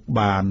លោក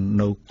បាន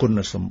នៅគុណ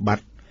សម្ប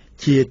ត្តិ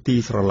ជាទី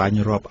ស្រឡា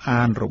ញ់រាប់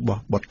អានរប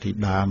ស់បុត្រធី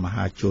តាម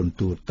ហាជន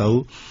ទូទៅ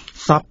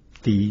សព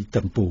ទី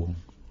ទាំងពួង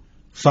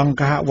សង្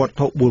ឃៈវត្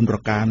ថុ4ប្រ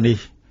ការនេះ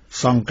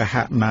សង្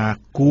ឃៈណា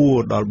គួរ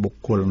ដល់បុ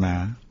គ្គលណា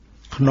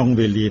ក្នុង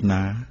វេលា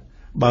ណា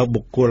បើ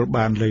បុគ្គល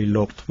បានលៃ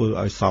លោកធ្វើ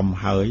ឲ្យសម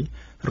ហើយ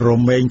រ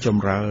មែងច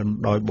ម្រើន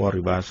ដោយប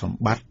រិវារសម្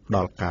បត្តិដ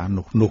ល់ការ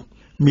នោះ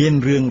មាន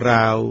រឿង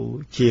រ៉ាវ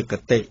ជាក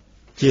តិ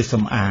ជា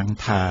សំអាង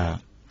ថា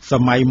ស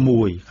ម័យ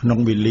មួយក្នុង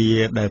វេលា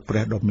ដែលព្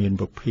រះដ៏មាន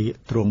ពភាក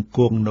ទ្រង់គ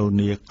ង់នៅ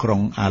នាក្រុ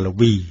ងអាឡ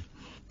វី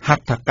ហ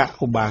ដ្ឋកៈ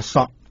ឧបាស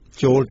ក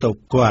ចូលទៅ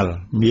គាល់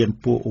មាន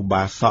ពួកឧ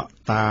បាសក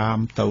តាម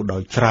ទៅដោ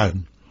យច្រើន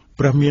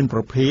ព្រះមានព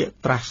ភាក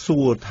ត្រាស់សួ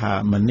រថា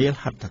មនាល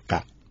ហដ្ឋ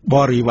កៈប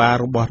រិវារ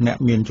របស់អ្នក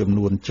មានចំ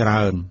នួនច្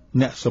រើន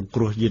អ្នកសង្គ្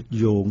រោះយឹត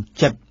យោង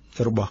ចិត្ត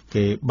របស់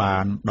គេបា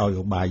នដោយ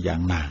ឧបាយយ៉ា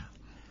ងណា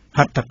ហ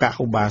ដ្ឋកៈ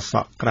ឧបាស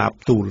កក្រាប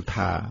ទូល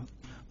ថា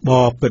ប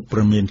ពិតប្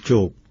រមាន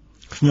ជោគ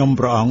ខ្ញុំ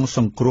ព្រះអង្គស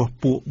ង្គ្រោះ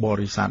ពួកប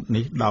រិស័ទ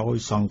នេះដោយ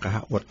សង្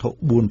ឃៈវត្ថុ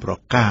4ប្រ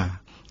ការ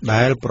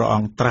ដែលព្រះអ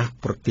ង្គត្រាស់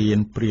ប្រទាន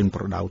ព្រាន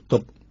ប្រដៅទុ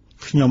ក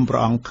ខ្ញុំព្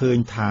រះអង្គឃើញ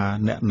ថា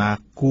អ្នកណា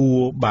គួរ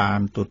បាន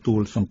ទទួ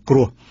លសង្គ្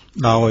រោះ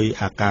ដោយ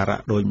អាការៈ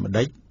ដូចម្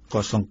ដេចក៏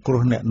សង្គ្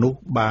រោះអ្នកនោះ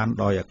បាន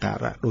ដោយអាកា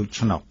រៈដូ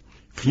ច្នោះ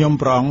ខ្ញុំ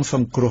ព្រះអង្គស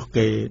ង្គ្រោះ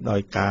គេដោ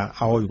យការ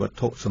ឲ្យវត្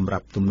ថុសម្រា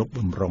ប់ទំនុកប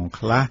ម្រុង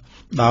ខ្លះ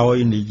ដោយ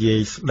និយាយ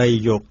ស្ដី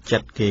យកចិ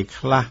ត្តគេ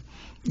ខ្លះ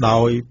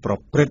ដោយប្រ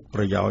ព្រឹត្តប្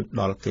រយោជន៍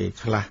ដល់គេ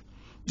ខ្លះ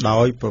ដោ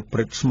យប្រព្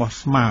រឹត្តស្មោះ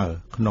ស្ម័គ្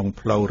រក្នុង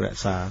ផ្លូវរ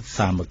ក្សា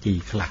សាមគ្គី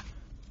ខ្លះ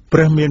ព្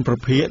រះមានប្រ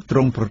ភាកទ្រ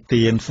ង់ប្រ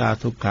ទានសា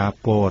ធុការ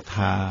ពរ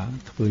ថា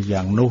ធ្វើ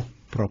យ៉ាងនោះ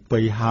ប្រពៃ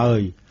ហើ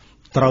យ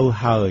ត្រូវ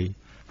ហើយ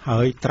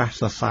ត្រាស់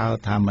សរសើរ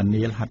ថាម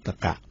នាលហដ្ឋ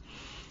កៈ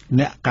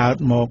អ្នកកើត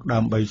មកដើ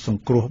ម្បីស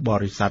ង្គ្រោះប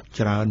រិស័ទ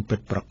ច្រើនពិត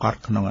ប្រាកដ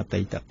ក្នុងអ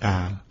តីតកា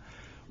ល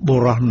បុ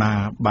រសណា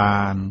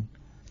បាន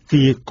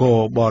ទាកោ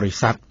បរិ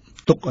ស័ទ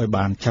ទុកឲ្យ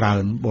បានច្រើ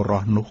នបុរ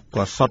សនោះ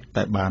ក៏សុទ្ធ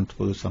តែបានធ្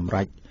វើសម្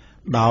រេច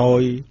ដោ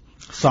យ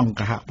សង្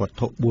ឃៈវត្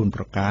ថុ4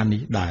ប្រការ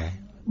នេះដែរ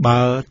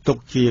បើទុក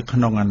ជាក្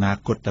នុងអនា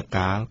គត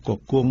កាលក៏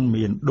គង់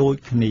មានដូច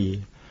គ្នា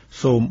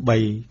សូម្បី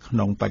ក្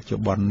នុងបច្ចុ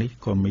ប្បន្ននេះ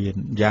ក៏មាន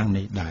យ៉ាង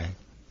នេះដែរ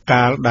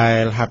កាលដែ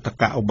លហដ្ឋ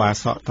កៈឧបា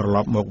សកត្រឡ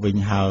ប់មកវិញ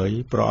ហើយ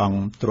ព្រះអង្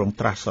គទ្រង់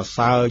ត្រាស់សរ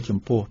សើរចំ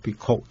ពោះភិ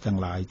ក្ខុទាំង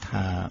ឡាយ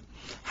ថា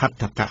ហ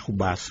ដ្ឋកៈឧ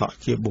បាសក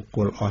ជាបុគ្គ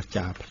លអស្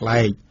ចារ្យប្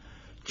លែក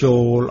ចូ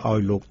លឲ្យ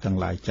លោកទាំង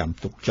ឡាយចាំ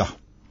ទុកចោះ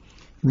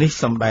នេះ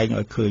សម្ដែង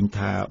ឲ្យឃើញ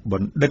ថាប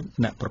ណ្ឌិត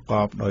អ្នកប្រក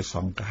បដោយស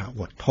ង្ឃៈ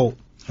វត្ថុ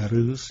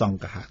ឬសង្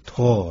ឃៈធ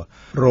ម៌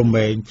រ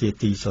មែងជា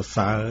ទីសរ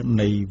សើរ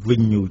នៃវិ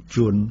ញ្ញូជ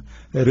ន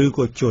ឬ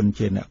ក៏ជន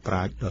ជាអ្នកប្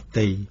រាជ្ញដ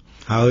ទៃ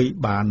ហើយ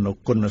បាននូវ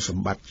គុណស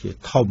ម្បត្តិជា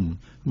ធំ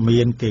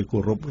មានគេគោ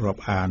រពរា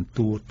ប់អាន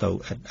ទូទៅ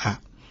ឥតអា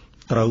ក់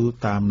ត្រូវ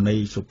តាមន័យ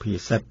សុភា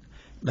សិត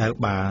ដែល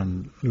បាន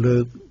លើ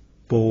ក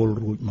ពោល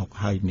រួចមក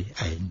ហើយនេះ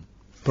ឯង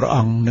ព្រះអ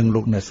ង្គនិង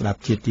លោកអ្នកស្ដាប់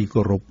ជាទី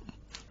គោរព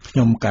ខ្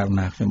ញុំកាល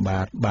ណាខ្ញុំ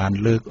បាន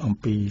លើកអំ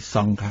ពីស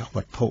ង្ឃវ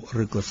ត្ថុ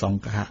ឬក៏សង្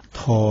ឃ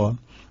ធ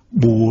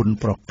ម៌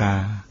4ប្រកា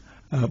រ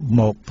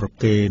មកប្រ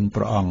គេន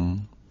ព្រះអង្គ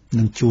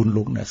នឹងជូន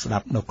លោកអ្នកស្ដា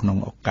ប់នៅក្នុង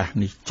ឱកាស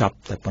នេះចប់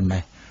តែប៉ុណ្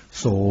ណេះ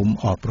សូម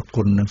អរព្រ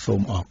គុណនិងសូ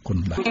មអរគុណ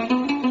បាទ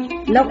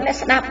លោកអ្នក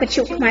ស្ដាប់វិទ្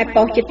យុខ្មែរ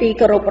ប៉ុស្តិ៍ជាទី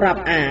គោរពរា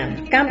ប់អាន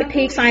កម្មវិ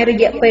ធីផ្សាយរ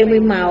យៈពេល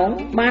1ម៉ោង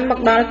បានមក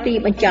ដល់ទី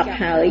បញ្ចប់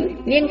ហើយ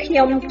នាងខ្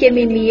ញុំជា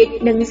មេនាច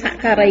និងសហ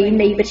ការី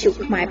នៃវិទ្យុ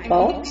ខ្មែរ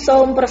ប៉ុស្តិ៍សូ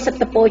មប្រសិទ្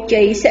ធពរ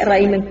ជ័យសិរី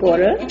មង្គ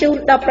លជូន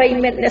ដល់ប្រិយ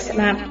មិត្តអ្នកស្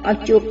ដាប់ឲ្យ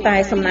ជួបតែ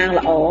សំណាង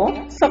ល្អ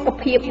សុខ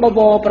ភាពបប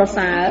រប្រ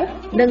សើរ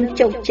និង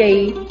ជោគជ័យ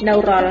នៅ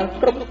រាល់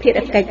គ្រប់ភារ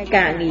កិច្ច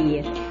ការងារ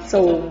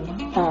សូម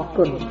អរ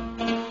គុណ